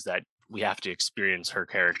course, is that we have to experience her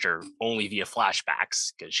character only via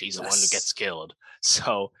flashbacks because she's the one who gets Yes. killed.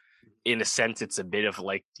 So, in a sense, it's a bit of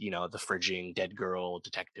like the fridging dead girl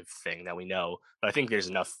detective thing that we know. But I think there's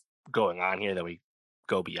enough going on here that we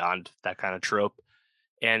go beyond that kind of trope,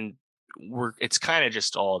 and it's kind of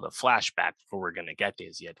just all the flashback before we're gonna get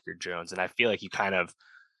Daisy Edgar Jones, and I feel like we kind of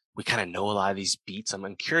know a lot of these beats.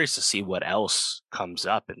 I'm curious to see what else comes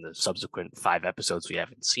up in the subsequent 5 episodes we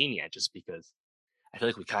haven't seen yet, just because I feel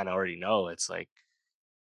like we kind of already know it's like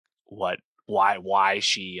what why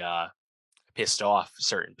she pissed off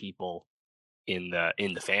certain people in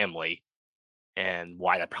the family and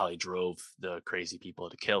why that probably drove the crazy people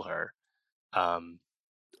to kill her. Um,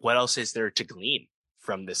 what else is there to glean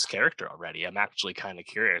from this character already? I'm actually kind of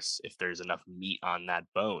curious if there's enough meat on that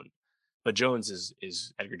bone. But Jones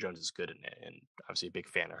is Edgar Jones is good in it, and obviously a big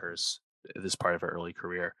fan of hers. This part of her early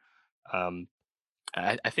career. Um,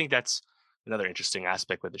 I think that's another interesting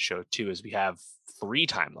aspect with the show too. Is we have three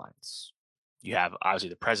timelines. You have obviously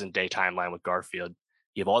the present day timeline with Garfield.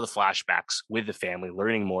 You have all the flashbacks with the family,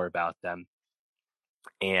 learning more about them,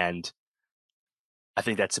 and I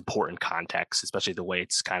think that's important context, especially the way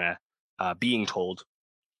it's kind of being told.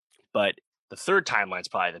 But the third timeline is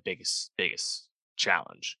probably the biggest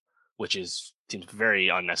challenge, which is seems very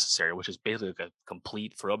unnecessary, which is basically like a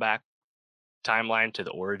complete throwback timeline to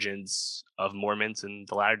the origins of Mormons and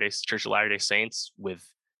the Latter Day Church of Latter Day Saints, with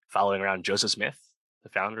following around Joseph Smith, the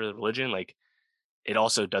founder of the religion. Like it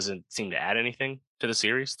also doesn't seem to add anything to the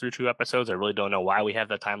series through 2 episodes. I really don't know why we have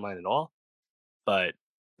that timeline at all, but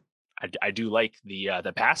I do like the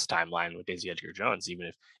past timeline with Daisy Edgar Jones, even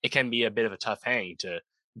if it can be a bit of a tough hang to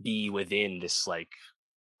be within this like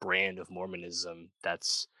brand of Mormonism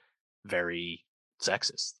that's very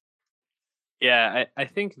sexist. Yeah, I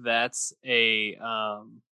think that's I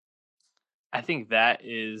think that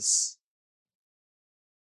is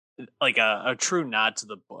like a true nod to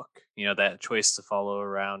the book. That choice to follow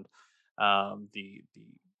around the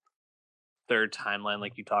third timeline,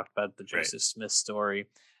 like you talked about, the Right. Joseph Smith story.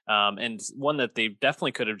 And one that they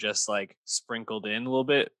definitely could have just like sprinkled in a little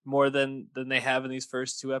bit more than they have in these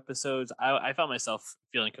first two episodes. I found myself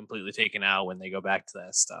feeling completely taken out when they go back to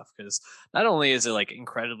that stuff, because not only is it like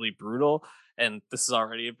incredibly brutal, and this is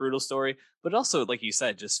already a brutal story, but also, like you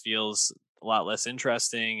said, just feels a lot less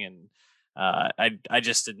interesting. And I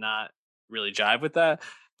just did not really jive with that.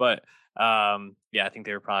 But yeah, I think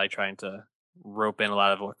they were probably trying to rope in a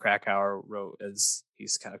lot of what Krakauer wrote as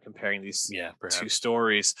he's kind of comparing these Yeah, two perhaps.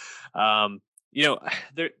 stories. You know,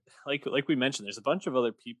 there, like we mentioned, there's a bunch of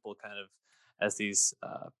other people kind of as these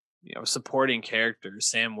supporting characters: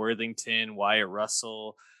 Sam Worthington, Wyatt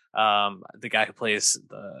Russell, the guy who plays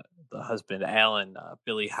the husband Alan,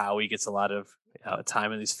 Billy Howie gets a lot of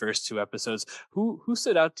time in these first two episodes. Who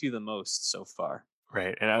stood out to you the most so far?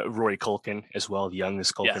 Right. And Rory Culkin as well, the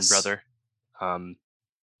youngest Culkin Yes. brother.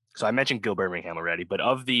 So I mentioned Gil Birmingham already, but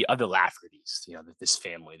of the Laffertys, this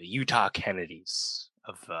family, the Utah Kennedys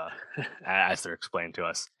of as they're explained to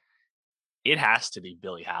us, it has to be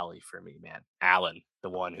Billy Howley for me, man. Alan, the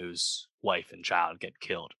one whose wife and child get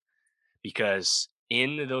killed. Because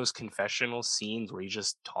in those confessional scenes where he's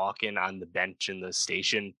just talking on the bench in the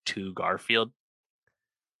station to Garfield,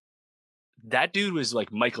 that dude was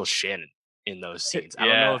like Michael Shannon in those scenes. I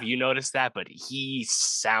don't know Yeah. if you noticed that, but he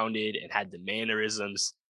sounded and had the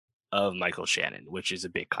mannerisms of Michael Shannon, which is a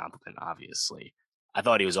big compliment, obviously. I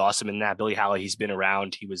thought he was awesome in that. Billy Howley, he's been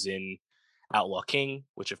around. He was in Outlaw King,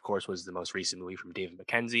 which of course was the most recent movie from David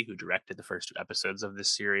Mackenzie, who directed the first two episodes of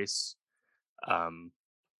this series. Um,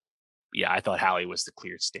 yeah, I thought Howley was the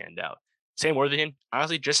clear standout. Sam Worthington,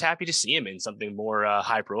 honestly, just happy to see him in something more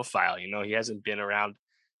high profile. He hasn't been around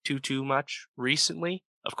too much recently.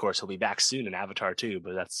 Of course, he'll be back soon in Avatar 2,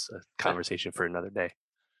 but that's a conversation for another day.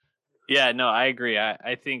 Yeah, no, I agree.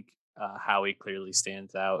 I think Howie clearly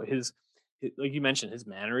stands out. Like you mentioned, his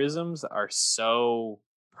mannerisms are so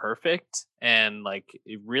perfect, and like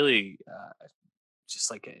it really, just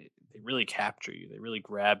like they really capture you. They really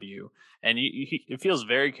grab you, and it feels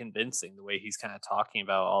very convincing the way he's kind of talking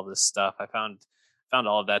about all this stuff. I found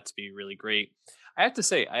all of that to be really great. I have to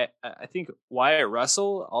say, I think Wyatt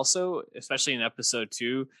Russell also, especially in episode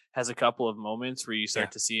two, has a couple of moments where you Yeah.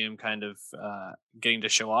 start to see him kind of getting to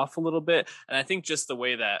show off a little bit. And I think just the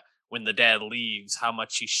way that when the dad leaves, how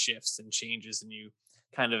much he shifts and changes, and you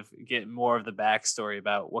kind of get more of the backstory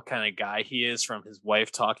about what kind of guy he is from his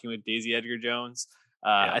wife talking with Daisy Edgar Jones.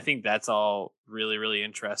 Yeah. I think that's all really, really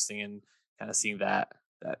interesting, and kind of seeing that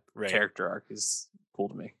Right. character arc is cool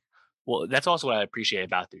to me. Well, that's also what I appreciate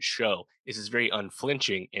about this show is it's very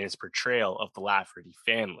unflinching in its portrayal of the Lafferty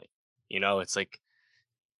family. It's like,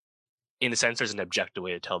 in a sense, there's an objective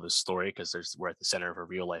way to tell this story because we're at the center of a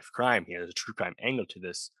real life crime here. There's a true crime angle to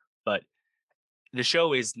this, but the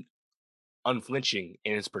show is unflinching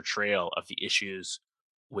in its portrayal of the issues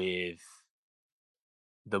with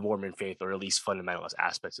the Mormon faith, or at least fundamentalist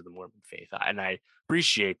aspects of the Mormon faith. And I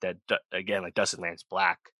appreciate that, again, like Dustin Lance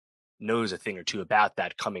Black knows a thing or two about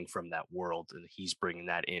that coming from that world, and he's bringing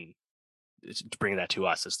that to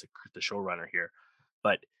us as the showrunner here.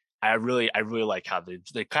 But I really like how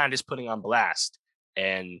they're kind of just putting on blast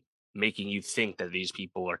and making you think that these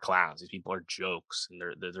people are clowns, these people are jokes, and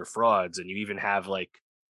they're frauds. And you even have like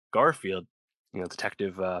Garfield,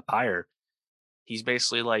 Detective Pyre. He's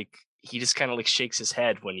basically like, he just kind of like shakes his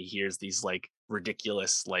head when he hears these like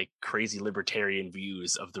ridiculous, like crazy libertarian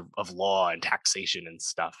views of law and taxation and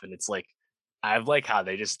stuff. And it's like, I like how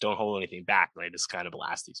they just don't hold anything back. They just kind of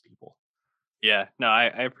blast these people. Yeah, no, I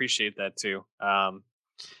appreciate that too.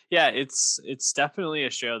 Yeah, it's definitely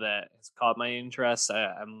a show that has caught my interest.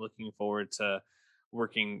 I'm looking forward to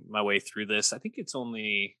working my way through this. I think it's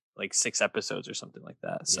only like 6 episodes or something like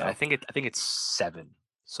that. Yeah, I So think it's 7.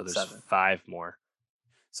 So there's seven. 5 more.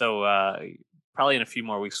 So probably in a few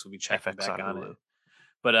more weeks we'll be checking FX back on on Hulu. it.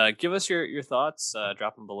 But give us your thoughts.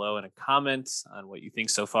 Drop them below in a comment on what you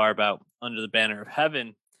think so far about Under the Banner of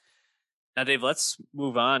Heaven. Now, Dave, let's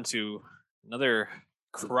move on to another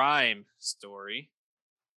crime story,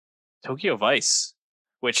 Tokyo Vice,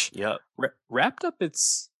 which Yep. wrapped up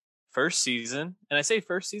its first season. And I say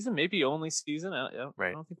first season, maybe only season. I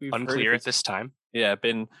Right. don't think we've Unclear heard at this time. Yeah,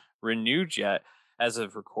 been renewed yet as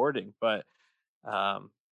of recording. But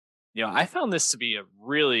I found this to be a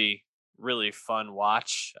really, really fun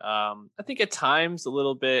watch. I think at times a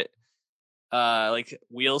little bit like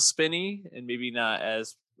wheel spinny, and maybe not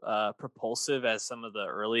as propulsive as some of the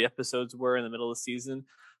early episodes were in the middle of the season.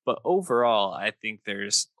 But overall, I think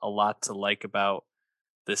there's a lot to like about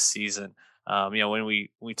this season. When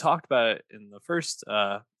we talked about it in the first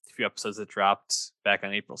few episodes that dropped back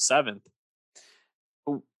on April 7th,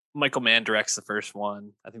 Michael Mann directs the first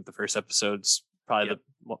one. I think the first episode's probably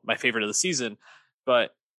my favorite of the season.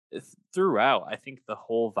 But throughout, I think the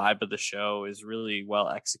whole vibe of the show is really well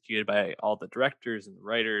executed by all the directors and the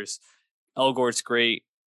writers. Elgort's great.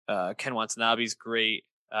 Ken Watanabe's great.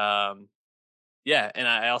 Yeah, and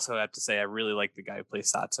I also have to say I really like the guy who plays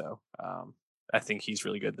Sato. I think he's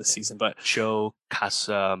really good this season. But Sho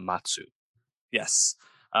Kasamatsu. yes,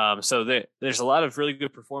 so there's a lot of really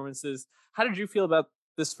good performances. How did you feel about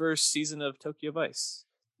this first season of Tokyo Vice?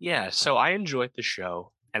 Yeah, so I enjoyed the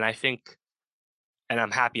show, and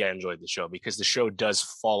I'm happy I enjoyed the show because the show does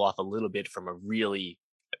fall off a little bit from a really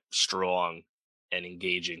strong and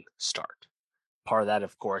engaging start. Part of that,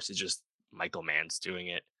 of course, is just Michael Mann's doing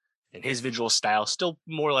it. And his visual style still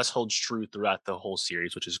more or less holds true throughout the whole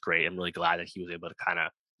series, which is great. I'm really glad that he was able to kind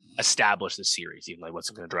of establish the series, even though he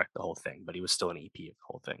wasn't going to direct the whole thing, but he was still an EP of the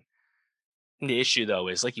whole thing. And the issue, though,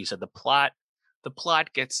 is like you said, the plot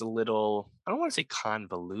gets a little, I don't want to say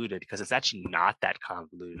convoluted because it's actually not that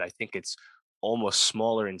convoluted. I think it's almost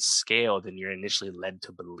smaller in scale than you're initially led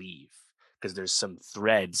to believe because there's some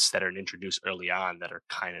threads that are introduced early on that are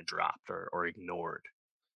kind of dropped or ignored.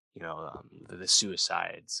 The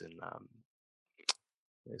suicides and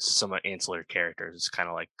some ancillary characters. It's kind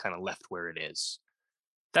of left where it is.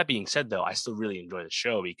 That being said, though, I still really enjoy the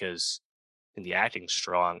show because the acting's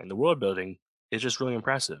strong and the world building is just really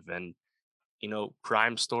impressive. And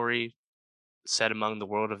crime story set among the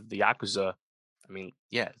world of the Yakuza. I mean,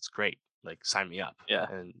 yeah, it's great. Like, sign me up. Yeah,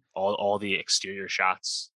 and all the exterior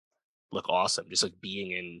shots look awesome. Just like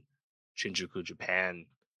being in Shinjuku, Japan,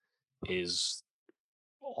 is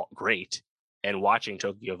great. And watching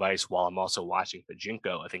Tokyo Vice while I'm also watching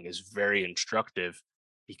Pachinko, I think is very instructive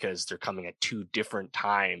because they're coming at two different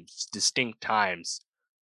times, distinct times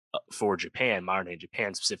for Japan, modern day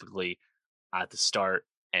Japan specifically, at the start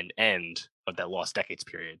and end of that lost decades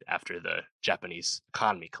period after the Japanese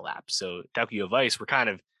economy collapsed. So Tokyo Vice, we're kind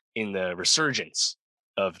of in the resurgence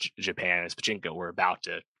of Japan as Pachinko. We're about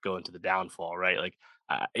to go into the downfall, right? Like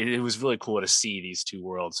it was really cool to see these two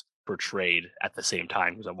worlds portrayed at the same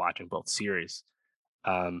time because I'm watching both series.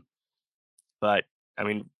 But I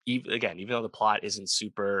mean, even though the plot isn't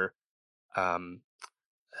super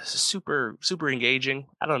engaging,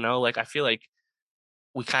 I don't know. Like I feel like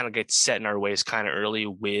we kind of get set in our ways kind of early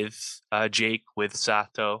with Jake, with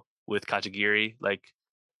Sato, with Katagiri. Like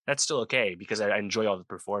that's still okay because I enjoy all the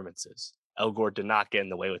performances. Elgort did not get in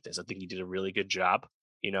the way with this. I think he did a really good job.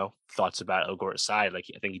 Thoughts about Elgort's side, like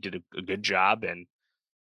I think he did a good job, and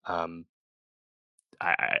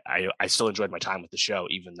I still enjoyed my time with the show,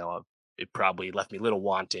 even though it probably left me a little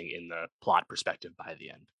wanting in the plot perspective by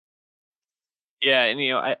the end. Yeah,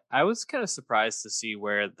 and I was kind of surprised to see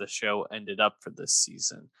where the show ended up for this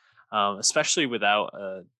season, especially without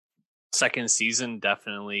a second season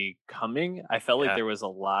definitely coming. I felt like there was a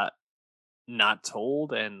lot not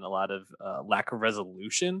told and a lot of lack of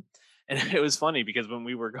resolution. And it was funny because when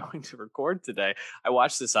we were going to record today, I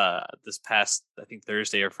watched this past, I think,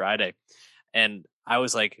 Thursday or Friday, and I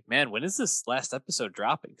was like, man, when is this last episode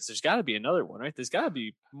dropping? Because there's got to be another one, right? There's got to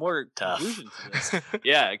be more conclusion to this.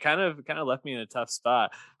 Yeah, it kind of left me in a tough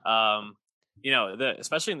spot.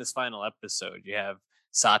 Especially in this final episode, you have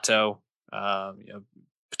Sato,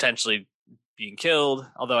 potentially being killed.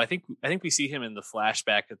 Although I think we see him in the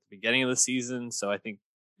flashback at the beginning of the season, so I think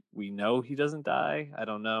we know he doesn't die. I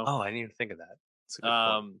don't know. Oh, I didn't even think of that. That's a good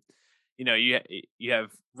point. You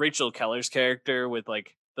have Rachel Keller's character with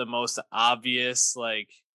like the most obvious, like,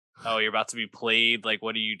 oh, you're about to be played, like,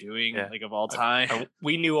 what are you doing, like, of all time.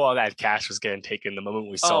 We knew all that cash was getting taken the moment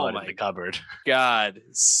we saw it in the cupboard. God,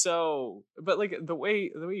 so, but like the way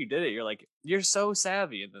you did it, you're like, you're so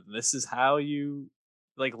savvy, and then this is how you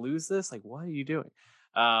like lose this. Like, what are you doing?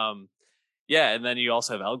 Yeah, and then you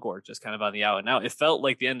also have Elgort just kind of on the out and out. It felt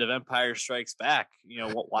like the end of Empire Strikes Back.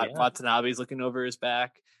 Watanabe's looking over his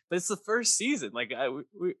back, but it's the first season. Like,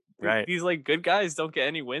 right, these like good guys don't get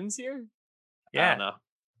any wins here. Yeah, I don't know.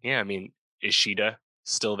 Yeah, I mean, Ishida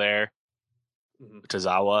still there. Mm-hmm.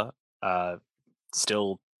 Tozawa,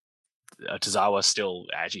 Tozawa still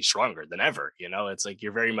actually stronger than ever. It's like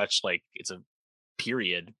you're very much like it's a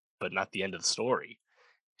period, but not the end of the story.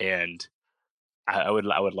 And I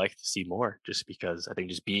would like to see more, just because I think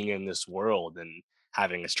just being in this world and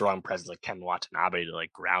having a strong presence like Ken Watanabe to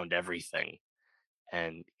like ground everything,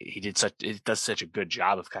 and he does such a good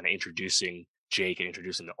job of kind of introducing Jake and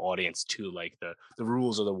introducing the audience to like the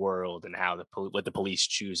rules of the world and how what the police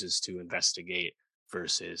chooses to investigate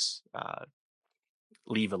versus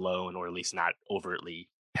leave alone, or at least not overtly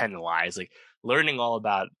penalize. Like learning all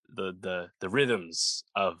about the rhythms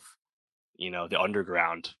of the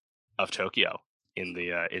underground of Tokyo in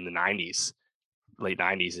the 90s, late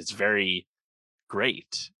 90s. It's very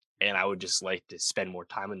great. And I would just like to spend more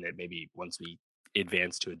time on it maybe once we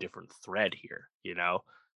advance to a different thread here, you know?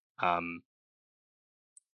 Um,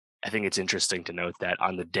 I think it's interesting to note that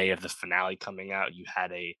on the day of the finale coming out, you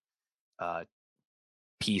had a uh,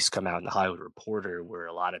 piece come out in the Hollywood Reporter where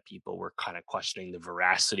a lot of people were kind of questioning the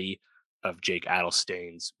veracity of Jake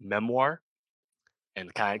Adelstein's memoir,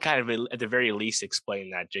 and kind of at the very least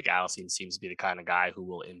explain that Jake Adelstein seems to be the kind of guy who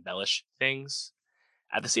will embellish things.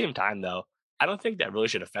 At the same time, though, I don't think that really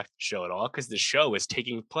should affect the show at all because the show is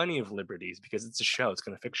taking plenty of liberties because it's a show. It's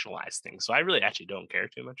going to fictionalize things. So I really actually don't care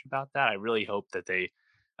too much about that. I really hope that they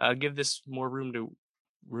give this more room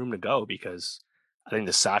to go because I think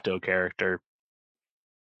the Sato character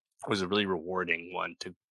was a really rewarding one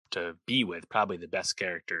to be with, probably the best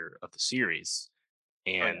character of the series.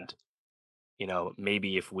 Oh yeah. And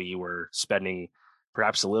maybe if we were spending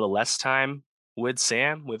perhaps a little less time with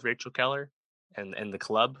Sam, with Rachel Keller, and the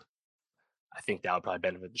club, I think that would probably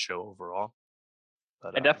benefit the show overall.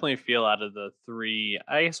 But I definitely feel out of the three,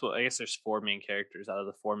 I guess there's four main characters. Out of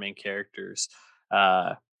the four main characters,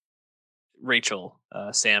 uh, Rachel,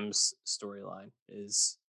 Sam's storyline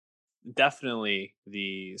is definitely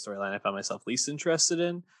the storyline I found myself least interested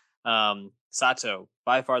in. Sato,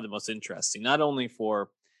 by far the most interesting, not only for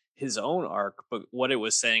his own arc, but what it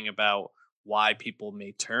was saying about why people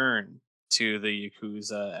may turn to the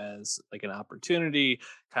Yakuza as like an opportunity,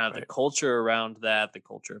 kind of the right. culture around that, the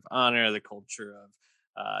culture of honor, the culture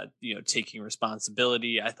of taking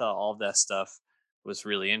responsibility. I thought all of that stuff was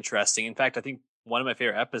really interesting. In fact, I think one of my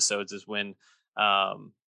favorite episodes is when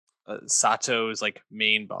um, Sato's like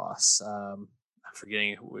main boss. I'm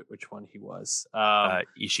forgetting which one he was.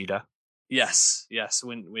 Ishida. Yes.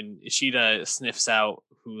 When Ishida sniffs out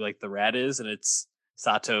who like the rat is, and it's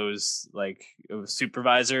Sato's like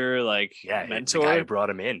supervisor, like Yeah, the guy who mentor. brought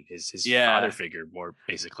him in, his father Yeah, figure, more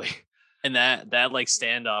basically. and that like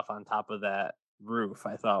standoff on top of that roof,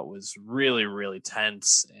 I thought was really really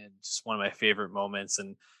tense and just one of my favorite moments.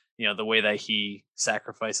 And the way that he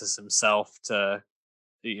sacrifices himself to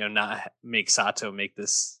not make Sato make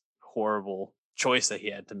this horrible choice that he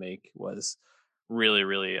had to make was really,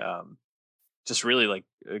 really, just really like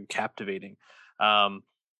captivating. Um,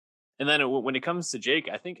 and then when it comes to Jake,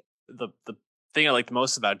 I think the thing I liked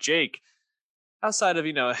most about Jake, outside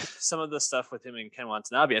of some of the stuff with him and Ken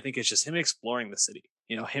Watanabe, I think it's just him exploring the city.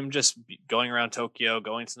 Him just going around Tokyo,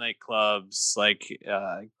 going to nightclubs, like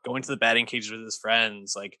going to the batting cages with his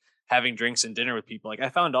friends, like having drinks and dinner with people. Like I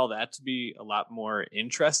found all that to be a lot more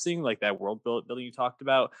interesting, like that world building you talked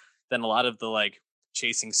about, than a lot of the like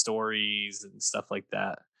chasing stories and stuff like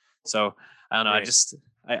that. So I don't know.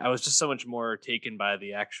 Right. I was just so much more taken by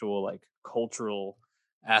the actual like cultural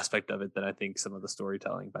aspect of it than I think some of the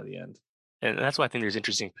storytelling by the end. And that's why I think there's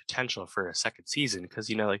interesting potential for a second season because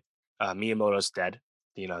like Miyamoto's dead.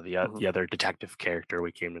 The Mhm. other detective character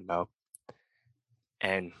we came to know,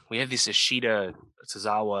 and we have this Ishida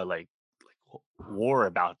Tozawa war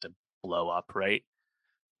about to blow up, right?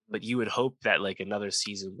 But you would hope that like another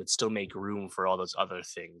season would still make room for all those other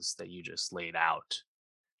things that you just laid out,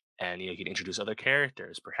 and you can introduce other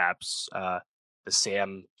characters. Perhaps the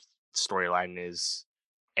Sam storyline is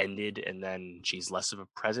ended, and then she's less of a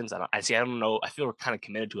presence. I don't know. I feel we're kind of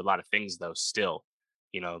committed to a lot of things though. Still,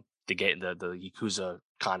 to get the Yakuza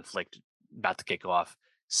conflict about to kick off.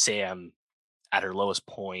 Sam at her lowest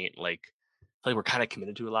point, like I feel like we're kind of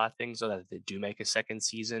committed to a lot of things. So that if they do make a second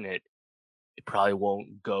season, it probably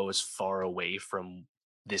won't go as far away from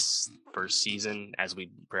this first season as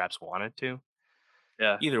we perhaps wanted to.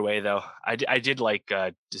 Yeah. Either way, though, I did like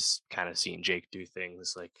just kind of seeing Jake do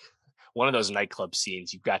things like one of those nightclub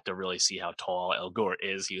scenes. You've got to really see how tall El Gore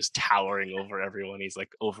is. He was towering over everyone. He's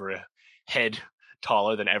like over a head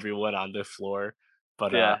taller than everyone on the floor.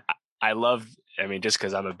 But Yeah. I love. I mean, just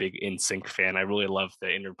because I'm a big NSYNC fan, I really love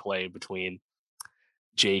the interplay between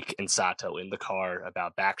Jake and Sato in the car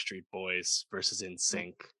about Backstreet Boys versus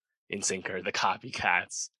NSYNC. NSYNC are the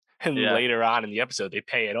copycats. And Yeah. later on in the episode, they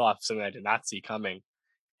pay it off, something I did not see coming.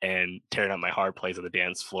 And Tearing Up My Heart plays on the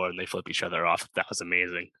dance floor, and they flip each other off. That was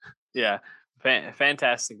amazing. Yeah.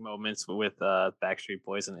 Fantastic moments with Backstreet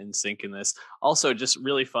Boys and NSYNC in this. Also, just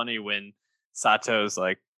really funny when Sato's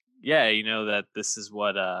like, "Yeah, you know that this is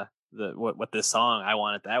what what this song I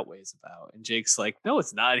Want It That Way is about," and Jake's like, "No,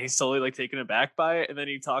 it's not." He's totally like taken aback by it, and then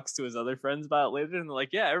he talks to his other friends about it later, and they're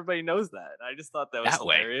like, "Yeah, everybody knows that." And I just thought that was That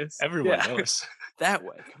way, hilarious. everyone Yeah, knows. that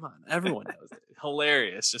way. Come on, everyone knows it.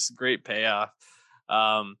 Hilarious, just great payoff.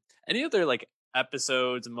 Any other like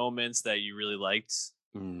episodes, moments that you really liked?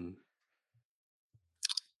 Hmm.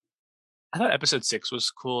 I thought episode 6 was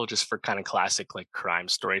cool just for kind of classic like crime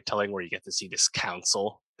storytelling where you get to see this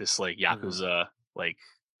council, this like Mhm. Yakuza like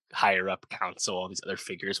higher up council, all these other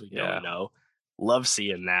figures we Yeah. don't know. Love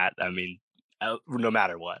seeing that. I mean, no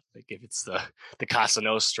matter what, like if it's the Casa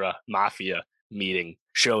Nostra mafia meeting,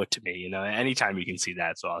 show it to me. Anytime you can see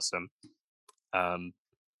that, it's awesome.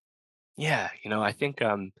 Yeah, I think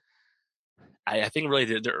I think really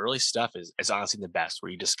the early stuff is honestly the best,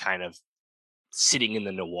 where you just kind of sitting in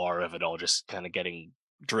the noir of it all, just kind of getting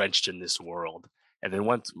drenched in this world. And then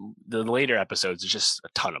once the later episodes, it's just a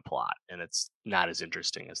ton of plot, and it's not as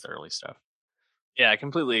interesting as the early stuff. Yeah, I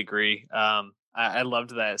completely agree. I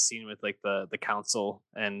loved that scene with like the council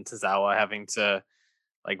and Tozawa having to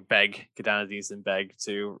like get down his knees and beg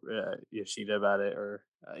to Yoshida about it, or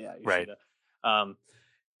yeah, Right. Yoshida,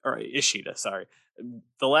 or Ishida. Sorry.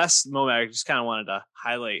 The last moment I just kind of wanted to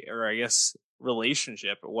highlight, or I guess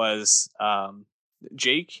relationship, was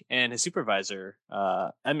Jake and his supervisor,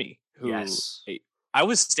 Emmy, who Yes. I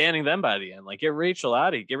was standing them by the end. Like, get Rachel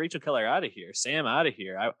Keller out of here, Sam out of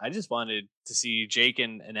here. I just wanted to see Jake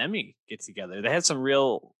and Emmy get together. They had some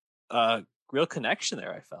real connection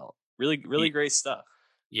there. I felt really great stuff.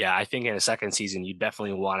 Yeah, I think in a second season, you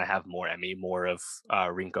definitely want to have more Emmy, more of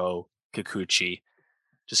Rinko Kikuchi,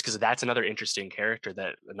 just because that's another interesting character,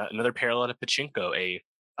 that another parallel to Pachinko,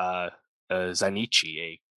 a Zanichi,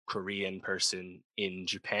 a Korean person in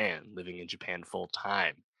Japan, living in Japan full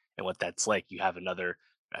time, and what that's like. You have a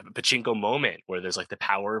Pachinko moment where there's like the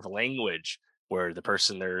power of language, where the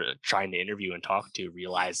person they're trying to interview and talk to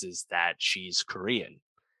realizes that she's Korean,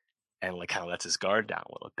 and like kind of lets his guard down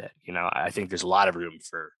a little bit. I think there's a lot of room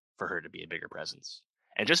for her to be a bigger presence,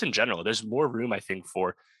 and just in general, there's more room, I think,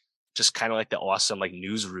 for just kind of like the awesome like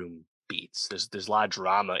newsroom beats. There's a lot of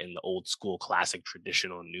drama in the old school classic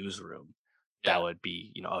traditional newsroom that Yeah. would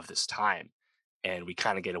be of this time, and we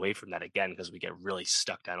kind of get away from that again because we get really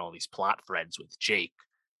stuck down all these plot threads with Jake.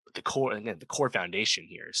 But the core foundation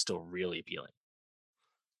here is still really appealing.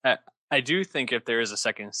 I do think if there is a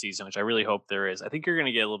second season, which I really hope there is, I think you're going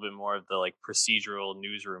to get a little bit more of the like procedural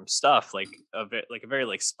newsroom stuff, like a very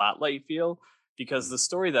like spotlight feel, because Mm. the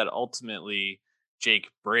story that ultimately Jake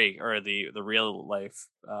break, or the real life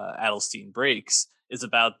Adelstein breaks, is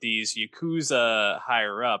about these yakuza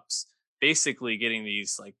higher ups basically getting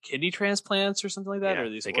these like kidney transplants or something like that, Yeah, or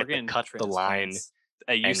these they get to organ cut the line transplants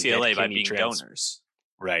at and get UCLA by being donors.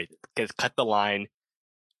 right, cut the line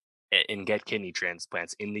and get kidney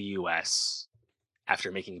transplants in the U.S. after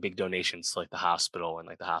making big donations to like the hospital and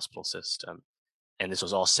like the hospital system. And this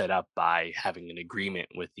was all set up by having an agreement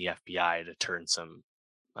with the FBI to turn some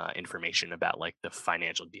information about like the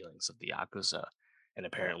financial dealings of the Yakuza. And Yeah.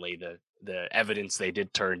 apparently the evidence they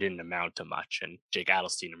did turn didn't amount to much. And Jake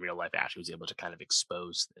Adelstein in real life actually was able to kind of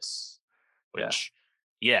expose this, Yeah. which,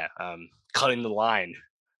 yeah, cutting the line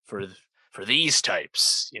for for these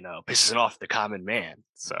types, pisses off the common man.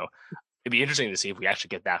 So it'd be interesting to see if we actually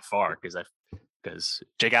get that far, because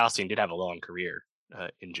Jake Adelstein did have a long career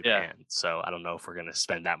in Yeah. Japan. So I don't know if we're going to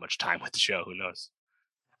spend that much time with the show. Who knows?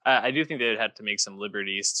 I do think they'd have to make some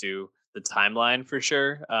liberties to the timeline for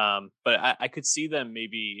sure. But I could see them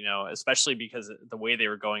maybe, especially because the way they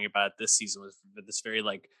were going about it this season was this very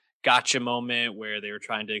like gotcha moment where they were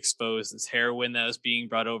trying to expose this heroin that was being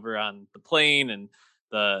brought over on the plane, and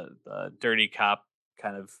the dirty cop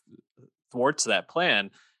kind of thwarts that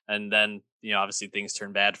plan. And then, obviously things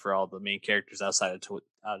turn bad for all the main characters outside of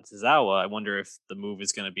Tozawa. I wonder if the move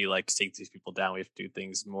is going to be like, to take these people down, we have to do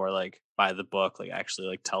things more like by the book, like actually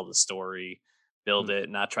like tell the story, build Hmm. it,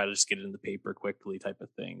 not try to just get it in the paper quickly type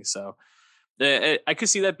of thing. So I could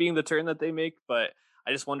see that being the turn that they make, but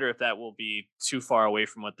I just wonder if that will be too far away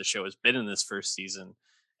from what the show has been in this first season,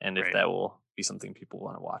 and if Right. that will be something people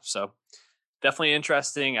want to watch. So definitely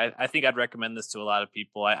interesting. I think I'd recommend this to a lot of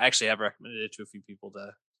people. I actually have recommended it to a few people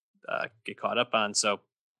to get caught up on. So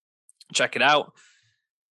check it out.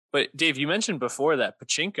 But Dave, you mentioned before that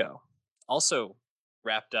Pachinko also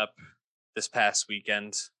wrapped up this past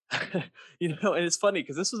weekend. And it's funny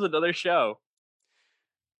because this was another show.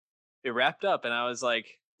 It wrapped up, and I was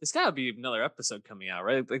like, "There's got to be another episode coming out,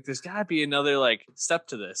 right? Like, there's got to be another like step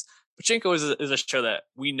to this." Pachinko is a show that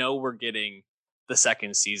we know we're getting the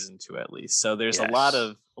second season to, at least. So there's Yes.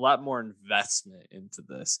 a lot more investment into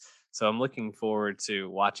this. So I'm looking forward to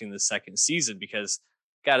watching the second season, because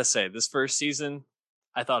gotta say, this first season,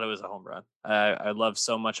 I thought it was a home run. I love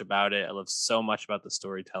so much about it. I love so much about the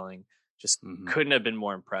storytelling. Just Hmm. couldn't have been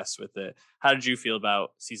more impressed with it. How did you feel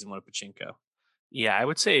about season one of Pachinko? Yeah, I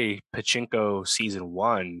would say Pachinko season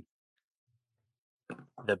one,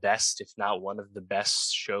 the best, if not one of the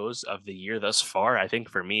best shows of the year thus far. I think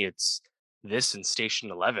for me, it's this and Station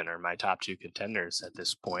 11 are my top two contenders at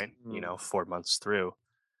this point, Mm. 4 months through.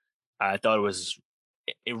 I thought it was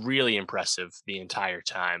really impressive the entire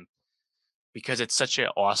time because it's such an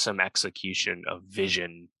awesome execution of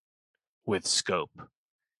vision with scope.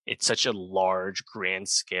 It's such a large, grand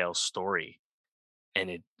scale story, and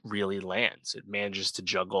it really lands. It manages to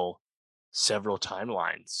juggle several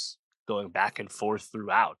timelines going back and forth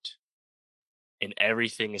throughout, and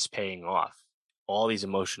everything is paying off. All these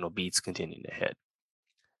emotional beats continue to hit,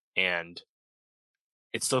 and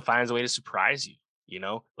it still finds a way to surprise you. You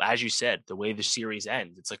know, as you said, the way the series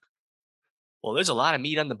ends, it's like, well, there's a lot of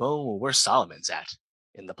meat on the bone. Well, where Solomon's at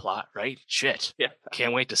in the plot, right? Shit, Yeah.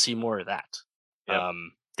 can't wait to see more of that. Yep.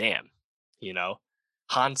 Damn, you know,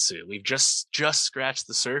 Hansu. We've just scratched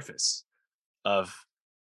the surface of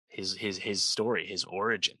his story, his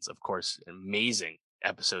origins. Of course, amazing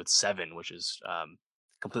episode 7, which is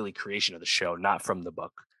completely creation of the show, not from the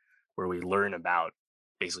book, where we learn about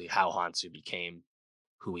basically how Hansu became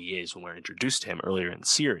who he is when we're introduced to him earlier in the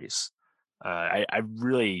series. I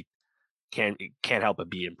really can't help but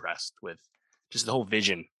be impressed with just the whole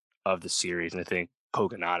vision of the series, and I think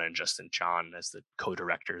Kogonada and Justin Chon as the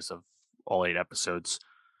co-directors of all 8 episodes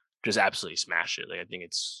just absolutely smash it. Like, I think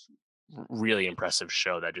it's really impressive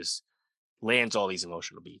show that just lands all these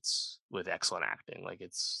emotional beats with excellent acting. Like,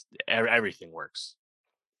 it's everything works.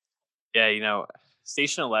 Yeah, you know,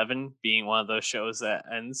 Station 11 being one of those shows that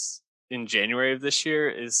ends in January of this year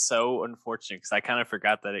is so unfortunate because I kind of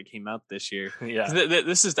forgot that it came out this year. Yeah.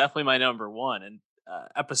 This is definitely my number one, and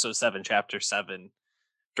episode 7, chapter 7,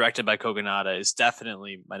 directed by Kogonada, is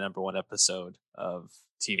definitely my number one episode of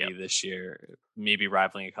TV this year, maybe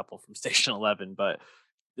rivaling a couple from Station 11. But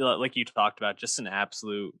like you talked about, just an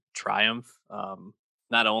absolute triumph.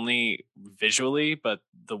 Not only visually, but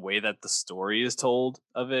the way that the story is told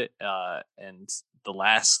of it, and the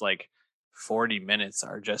last like 40 minutes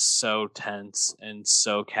are just so tense and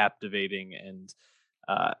so captivating. And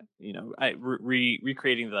you know,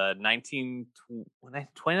 recreating the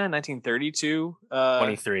 1932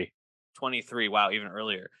 23 23, wow, even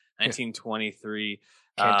earlier, 1923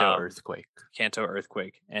 Kanto earthquake. Kanto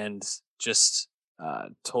earthquake, and just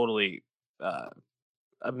totally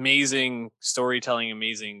amazing storytelling,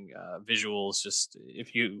 amazing visuals. Just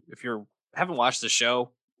if you're haven't watched the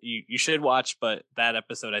show, you should watch. But that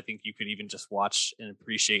episode, I think you could even just watch and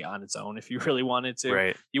appreciate on its own if you really wanted to.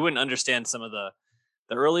 Right. You wouldn't understand some of the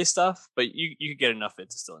early stuff, but you could get enough of it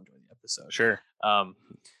to still enjoy the episode. Sure.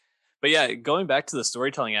 But yeah, going back to the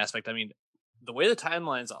storytelling aspect, I mean, the way the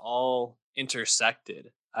timelines all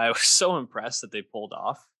intersected, I was so impressed that they pulled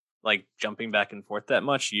off like jumping back and forth that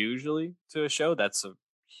much. Usually to a show, that's a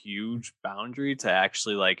huge boundary to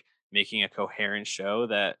actually like making a coherent show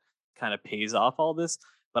that kind of pays off all this.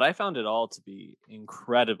 But I found it all to be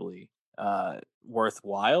incredibly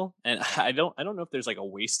worthwhile, and I don't know if there's like a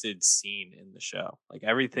wasted scene in the show. Like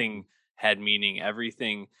everything had meaning,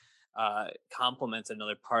 everything complements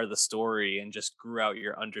another part of the story and just grew out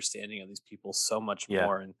your understanding of these people so much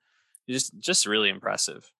more. And just really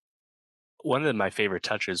impressive. One of my favorite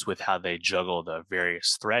touches with how they juggle the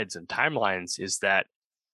various threads and timelines is that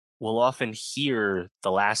we'll often hear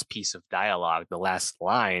the last piece of dialogue, the last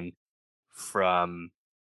line from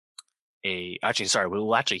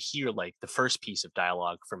we'll actually hear like the first piece of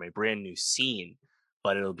dialogue from a brand new scene,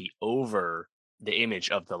 but it'll be over the image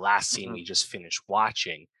of the last scene we just finished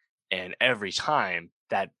watching. And every time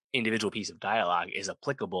that individual piece of dialogue is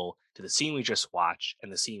applicable to the scene we just watched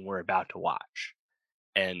and the scene we're about to watch,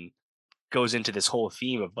 and goes into this whole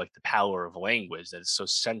theme of like the power of language that is so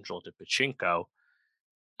central to Pachinko.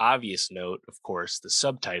 Obvious note, of course, the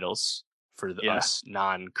subtitles for us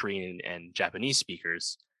non-Korean and Japanese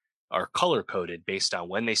speakers are color coded based on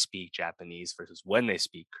when they speak Japanese versus when they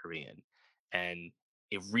speak Korean. And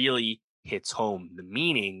it really hits home the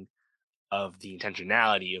meaning of the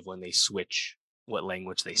intentionality of when they switch what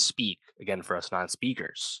language they speak, again, for us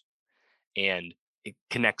non-speakers. And it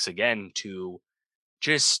connects again to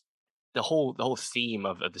just the whole theme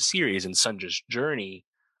of the series and Sunja's journey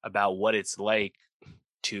about what it's like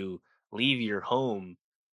to leave your home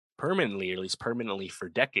permanently, or at least permanently for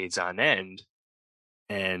decades on end,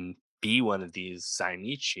 and be one of these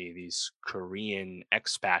Zainichi, these Korean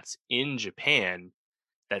expats in Japan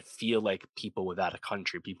that feel like people without a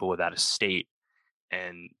country, people without a state.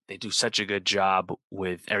 And they do such a good job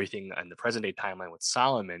with everything in the present day timeline with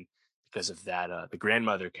Solomon because of that, the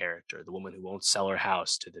grandmother character, the woman who won't sell her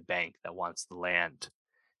house to the bank that wants the land.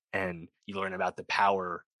 And you learn about the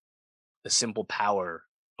power, the simple power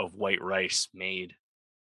of white rice made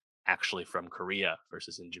actually from Korea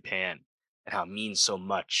versus in Japan, and how it means so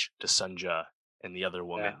much to Sunja and the other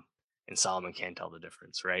woman. And Solomon can't tell the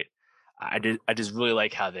difference, right? I just really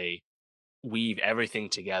like how they weave everything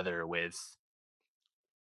together with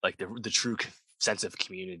like the true sense of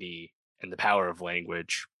community and the power of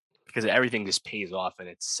language, because everything just pays off and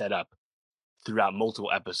it's set up throughout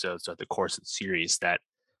multiple episodes throughout the course of the series that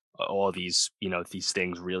all these these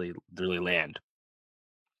things really land.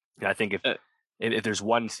 And I think Uh, if there's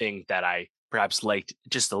one thing that I perhaps liked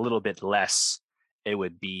just a little bit less, it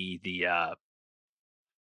would be the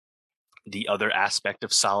other aspect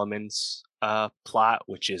of Solomon's plot,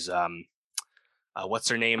 which is what's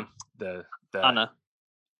her name? The Anna.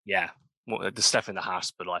 yeah, the stuff in the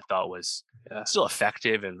hospital I thought was Yeah. still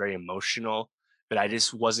effective and very emotional, but I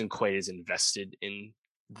just wasn't quite as invested in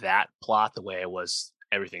that plot the way I was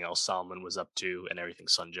everything else Solomon was up to and everything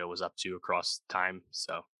Sunja was up to across time.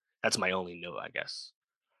 So that's my only note, I guess.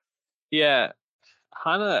 Yeah.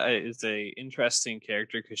 Hana is a interesting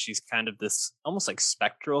character because she's kind of this almost like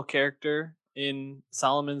spectral character in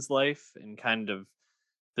Solomon's life, and kind of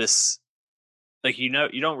this, like, you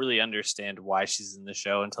don't really understand why she's in the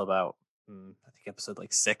show until about I think episode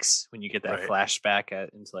like 6, when you get that Right. flashback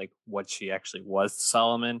into like what she actually was to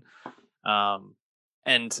Solomon.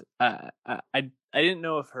 And I didn't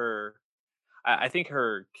know if her, I think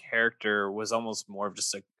her character was almost more of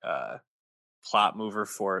just a plot mover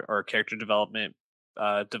for, or a character development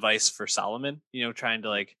device for Solomon, trying to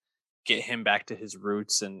like get him back to his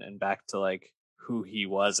roots, and back to like who he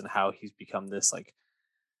was and how he's become this like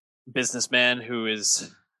businessman who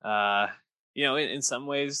is in some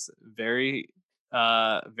ways very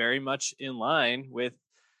much in line with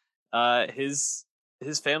his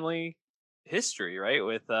family history, right?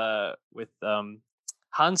 With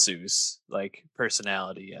Hansu's like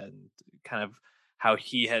personality, and kind of how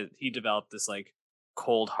he developed this like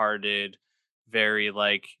cold-hearted, very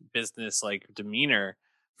like business like demeanor,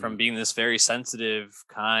 from Mm. being this very sensitive,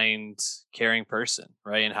 kind, caring person,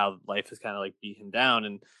 right? And how life has kind of like beat him down,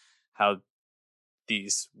 and how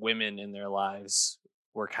these women in their lives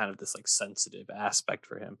were kind of this like sensitive aspect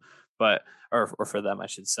for him, but or for them, I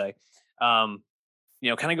should say. um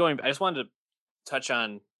kind of going, I just wanted to touch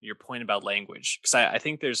on your point about language, because I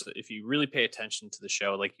think there's, if you really pay attention to the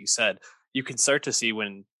show, like you said, you can start to see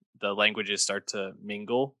when the languages start to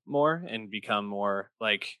mingle more and become more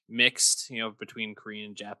like mixed, between Korean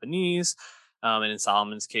and Japanese, and in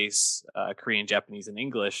Solomon's case, Korean, Japanese, and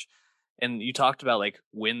English. And you talked about like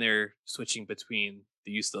when they're switching between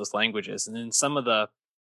the use of those languages, and then some of the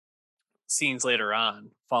scenes later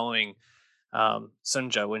on, following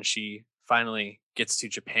Sunja, when she finally gets to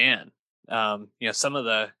Japan. Some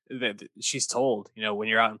of she's told, when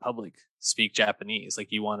you're out in public, speak Japanese.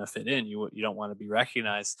 Like, you want to fit in, you don't want to be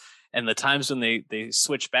recognized. And the times when they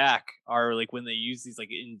switch back are like when they use these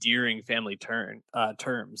like endearing family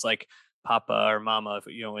terms, like papa or mama,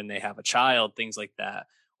 when they have a child, things like that,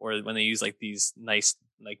 or when they use like these nice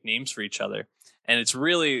like names for each other. And it's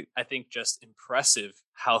really, I think, just impressive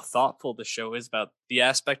how thoughtful the show is about the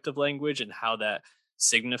aspect of language, and how that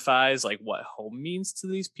signifies like what home means to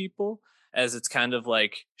these people, as it's kind of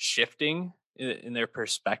like shifting in their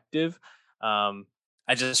perspective.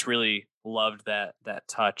 I just really loved that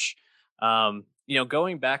touch.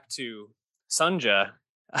 Going back to Sunja,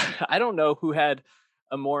 I don't know who had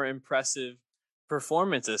a more impressive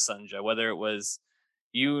performance as Sunja, whether it was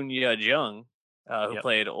Yoon Ya Jung, who Yep.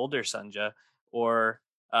 played older Sunja, or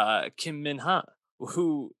Kim Min Ha,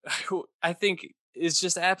 who who I think is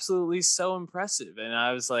just absolutely so impressive. And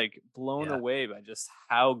I was like blown Yeah. away by just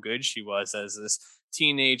how good she was as this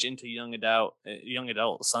teenage into young adult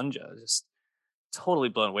Sunja. Just totally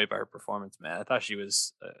blown away by her performance, man. I thought she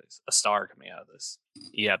was a star coming out of this.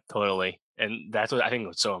 Yep, totally. And that's what I think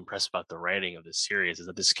was so impressive about the writing of this series, is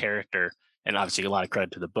that this character, and obviously a lot of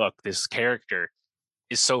credit to the book, this character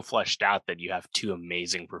is so fleshed out that you have two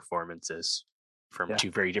amazing performances from Yeah.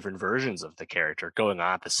 two very different versions of the character going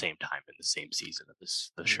on at the same time in the same season of the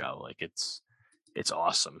Mhm. show. Like, it's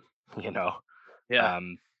awesome, you know. Yeah.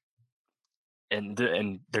 Um and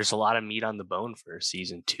there's a lot of meat on the bone for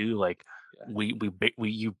season 2. Like, Yeah. we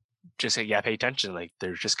you just say, yeah, pay attention. Like,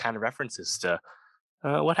 there's just kind of references to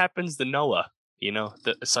what happens to Noah,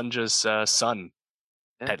 the Sunja's son,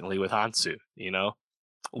 Yeah. technically, with Hansu.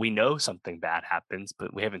 We know something bad happens,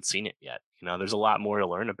 but we haven't seen it yet. There's a lot more to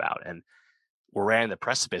learn about, and we're right on the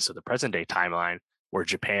precipice of the present day timeline where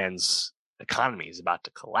Japan's economy is about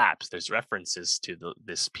to collapse. There's references to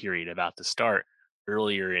this period about to start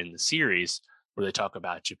earlier in the series, where they talk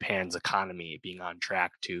about Japan's economy being on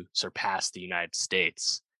track to surpass the United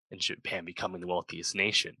States, and Japan becoming the wealthiest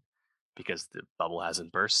nation because the bubble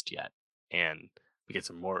hasn't burst yet. And we get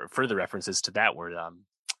some more further references to that, where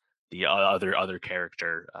the other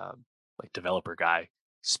character, like developer guy,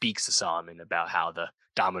 speaks to Solomon about how the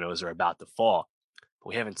dominoes are about to fall. But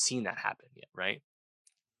we haven't seen that happen yet, right?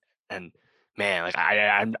 And man, like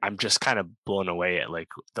I'm just kind of blown away at like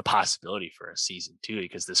the possibility for a season 2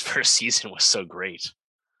 because this first season was so great.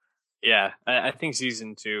 Yeah, I think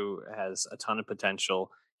season 2 has a ton of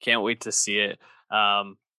potential. Can't wait to see it.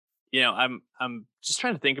 Um, I'm just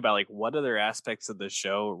trying to think about like what other aspects of the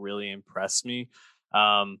show really impressed me.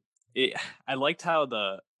 Um, it, I liked how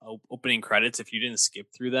the opening credits, if you didn't skip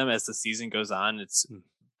through them as the season goes on, it's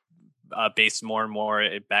Mm. based more and more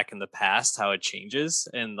back in the past, how it changes,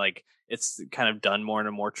 and like it's kind of done more in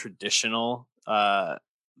a more traditional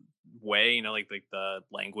way, like the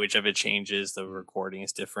language of it changes, the Mm. recording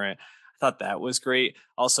is different. I thought that was great.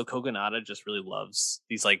 Also, Kogonada just really loves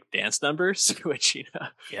these like dance numbers, which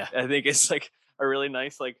Yeah, I think is like a really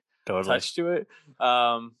nice like totally. touch to it.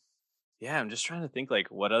 Yeah, I'm just trying to think like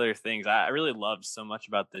what other things I really loved so much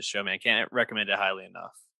about this show, man. I can't recommend it highly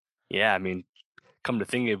enough. Yeah, I mean, come to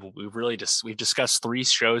think of it, we've discussed 3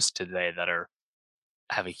 shows today that are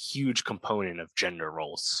have a huge component of gender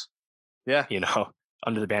roles, Yeah. you know,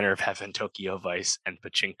 Under the Banner of Heaven, Tokyo Vice, and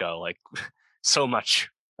Pachinko, like so much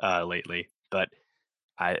lately. But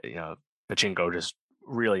Pachinko just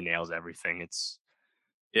really nails everything. It's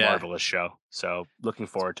Yeah. marvelous show. So looking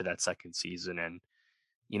forward to that second season. And,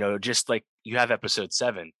 just like you have episode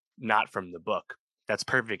 7, not from the book, that's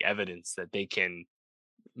perfect evidence that they can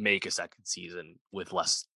make a second season with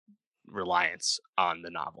less reliance on the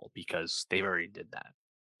novel because they've already did that.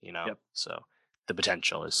 Yep. So the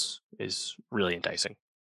potential is really enticing.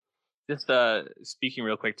 Just speaking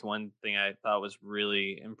real quick to one thing I thought was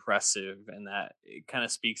really impressive, and that it kind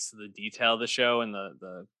of speaks to the detail of the show and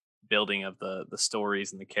the building of the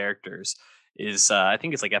stories and the characters. Is I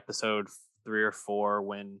think it's like episode 3 or 4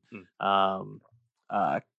 when Mm.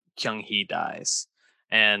 uh, Kyung Hee dies,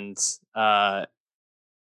 and uh,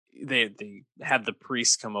 they have the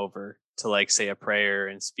priest come over to like say a prayer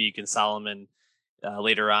and speak, and Solomon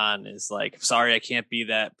later on is like, sorry, I can't be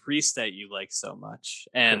that priest that you like so much.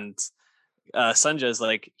 And Sunja is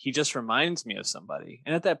like, he just reminds me of somebody.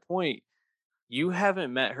 And at that point, you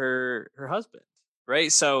haven't met her husband,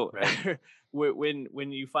 right? So Right. when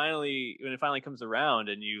it finally comes around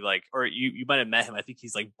and you like, or you might have met him. I think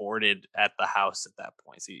he's like boarded at the house at that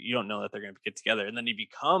point, so you don't know that they're going to get together. And then he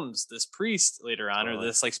becomes this priest later on, or Totally.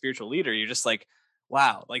 this like spiritual leader. You're just like,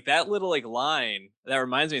 wow, like that little like line that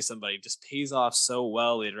reminds me of somebody just pays off so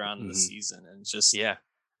well later on in the Hmm. season, and it's just Yeah.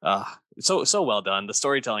 so well done. The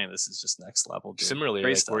storytelling of this is just next level, dude. Similarly,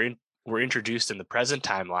 Great like stuff. we're introduced in the present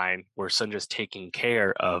timeline where Sunja's taking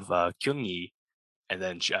care of Kyung-yi, and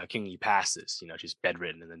then Kyung-yi passes. She's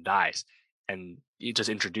bedridden and then dies, and you just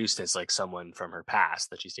introduced as like someone from her past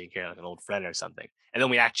that she's taking care of, like an old friend or something. And then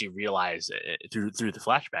we actually realize through the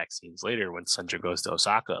flashback scenes later when Sunja goes to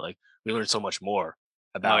Osaka, like we learn so much more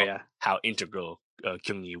Oh about yeah, how integral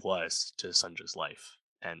Kyung-yi was to Sunja's life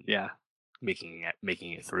and yeah. making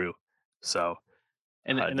it through. So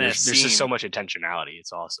And that there's just so scene, much intentionality.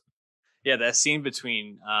 It's awesome. yeah, that scene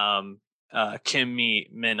between Kim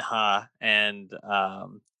Min Ha and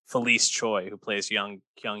Felice Choi, who plays young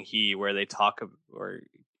Kyung Hee, where they talk or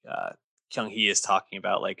Kyung Hee is talking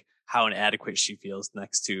about like how inadequate she feels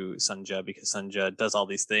next to Sunja, because Sunja does all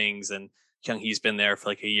these things and Kyung Hee's been there for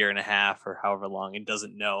like a year and a half or however long and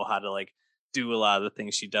doesn't know how to like do a lot of the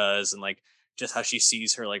things she does, and like just how she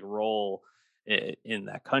sees her like role in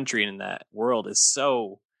that country and in that world is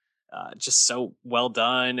so just so well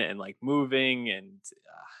done and like moving. And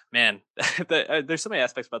man, there's so many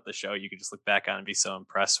aspects about the show you could just look back on and be so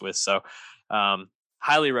impressed with. So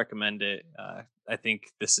highly recommend it. I think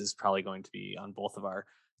this is probably going to be on both of our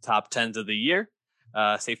top tens of the year,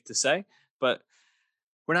 safe to say. But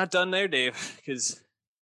we're not done there, Dave, because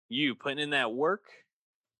you putting in that work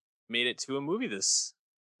made it to a movie this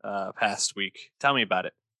past week. Tell me about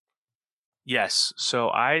it. Yes. So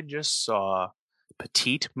I just saw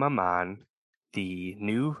Petite Maman, the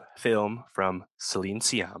new film from Celine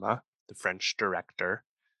Sciamma, the French director,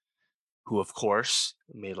 who, of course,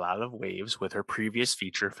 made a lot of waves with her previous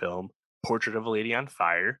feature film, Portrait of a Lady on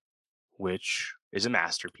Fire, which is a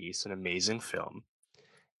masterpiece, an amazing film.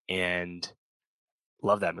 And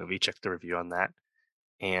love that movie. Check the review on that.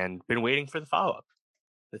 And been waiting for the follow up.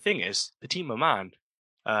 The thing is, Petite Maman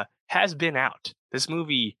has been out. This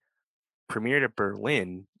movie premiered at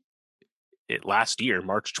Berlin last year,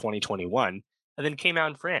 March 2021, and then came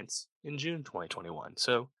out in France in June 2021.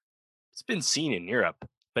 So it's been seen in Europe,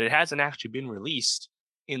 but it hasn't actually been released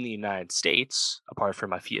in the United States, apart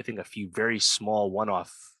from I think a few very small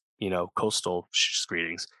one-off, coastal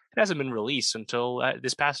screenings. It hasn't been released until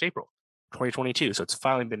this past April, 2022. So it's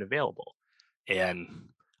finally been available, and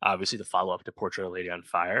obviously the follow-up to Portrait of a Lady on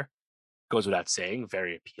Fire goes without saying,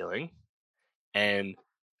 very appealing. And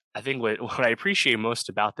I think what I appreciate most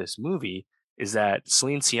about this movie is that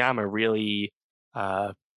Celine Sciamma really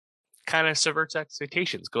uh, kind of subverts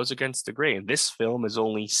expectations, goes against the grain. This film is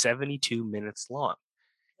only 72 minutes long.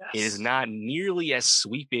 It is Yes. not nearly as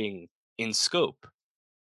sweeping in scope,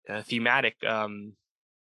 thematic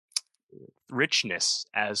richness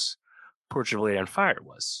as Portrait of a Lady on Fire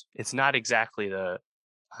was. It's not exactly the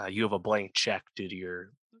you have a blank check due to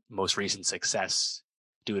your most recent success,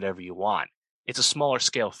 do whatever you want. It's a smaller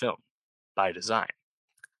scale film by design,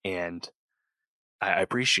 and I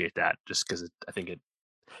appreciate that just because I think it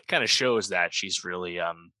kind of shows that she's really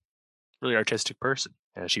really artistic person,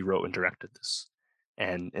 and she wrote and directed this.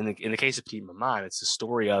 And in the case of Petite Maman, it's the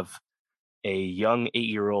story of a young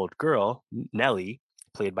 8-year-old girl, Nellie,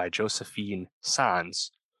 played by Josephine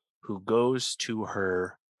Sanz, who goes to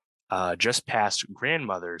her just past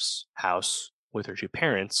grandmother's house with her two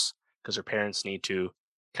parents because her parents need to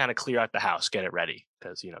kind of clear out the house, get it ready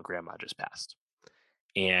because grandma just passed.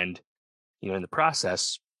 And in the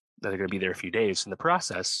process, they're going to be there a few days. In the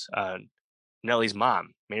process, Nellie's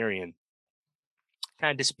mom, Marion,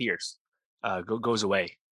 kind of disappears, goes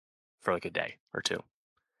away for like a day or two,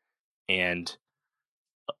 and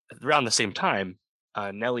around the same time,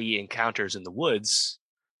 Nellie encounters in the woods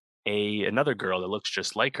a another girl that looks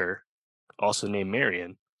just like her, also named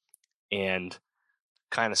Marion, and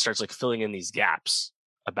kind of starts like filling in these gaps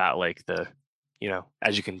about like the,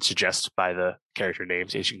 as you can suggest by the character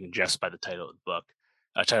names, as you can suggest by the title of the book,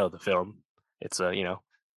 title of the film. It's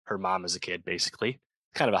her mom as a kid, basically,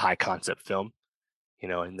 kind of a high concept film,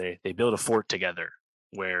 and they build a fort together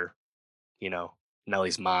where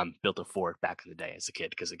Nellie's mom built a fort back in the day as a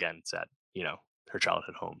kid because again, it's at her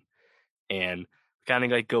childhood home, and kind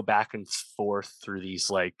of like go back and forth through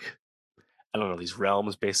these like I don't know these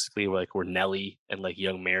realms basically where Nellie and like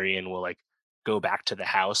young Marion will like go back to the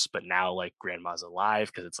house, but now like grandma's alive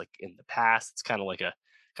because it's like in the past. It's kind of like a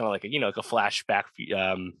like a flashback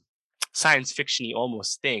science fictiony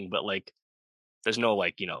almost thing, but like there's no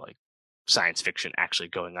like like science fiction actually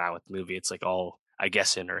going on with the movie. It's like all I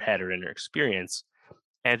guess in her head or in her experience,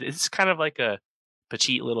 and it's kind of like a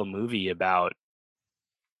petite little movie about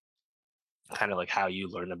kind of like how you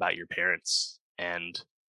learn about your parents. And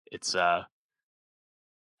it's I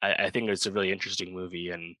think it's a really interesting movie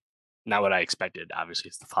and not what I expected. Obviously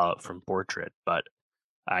it's the follow-up from Portrait, but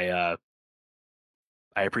I uh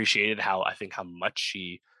I appreciated how much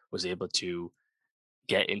she was able to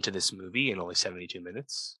get into this movie in only 72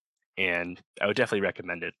 minutes. And I would definitely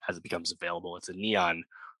recommend it as it becomes available. It's a neon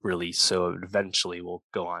release, so it eventually will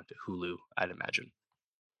go on to Hulu, I'd imagine.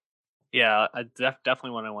 Yeah,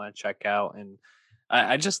 definitely one I want to check out, and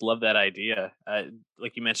I just love that idea.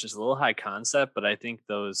 Like you mentioned, it's a little high concept, but I think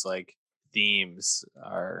those like themes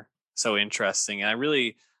are so interesting. And I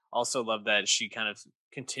really also love that she kind of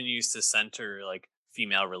continues to center like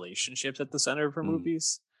female relationships at the center of her Mm.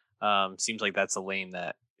 movies. Seems like that's a lane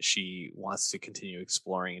that she wants to continue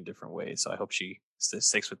exploring in different ways. So I hope she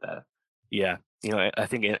sticks with that. Yeah, I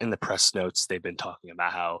think in the press notes they've been talking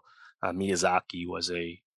about how Miyazaki was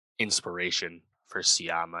a inspiration for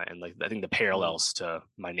Siyama, and like I think the Mm, parallels to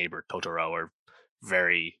My Neighbor Totoro are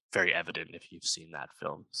very, very evident if you've seen that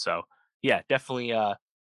film. So yeah, definitely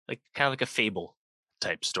like kind of like a fable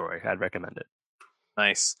type story. I'd recommend it.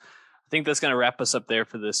 nice. I think that's going to wrap us up there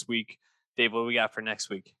for this week. Dave, what we got for next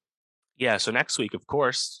week? Yeah, so next week, of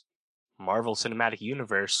course, Marvel Cinematic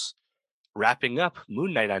Universe wrapping up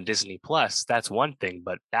Moon Knight on Disney Plus. That's one thing,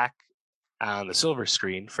 but back on the silver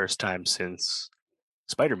screen, first time since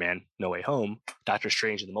Spider-Man: No Way Home, Doctor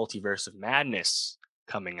Strange and the Multiverse of Madness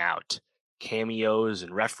coming out. Cameos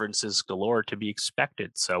and references galore to be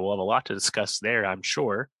expected. So we'll have a lot to discuss there, I'm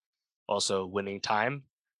sure. Also, Winning Time,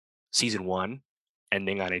 season 1,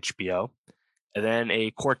 ending on HBO. And then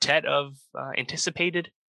a quartet of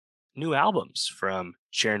anticipated new albums from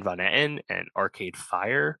Sharon Van Etten and Arcade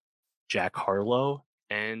Fire, Jack Harlow,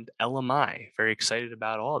 and LMI. Very excited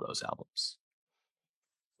about all of those albums.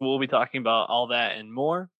 We'll be talking about all that and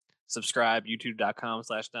more. Subscribe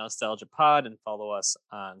youtube.com/nostalgia pod and follow us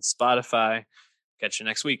on Spotify. Catch you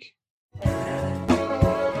next week.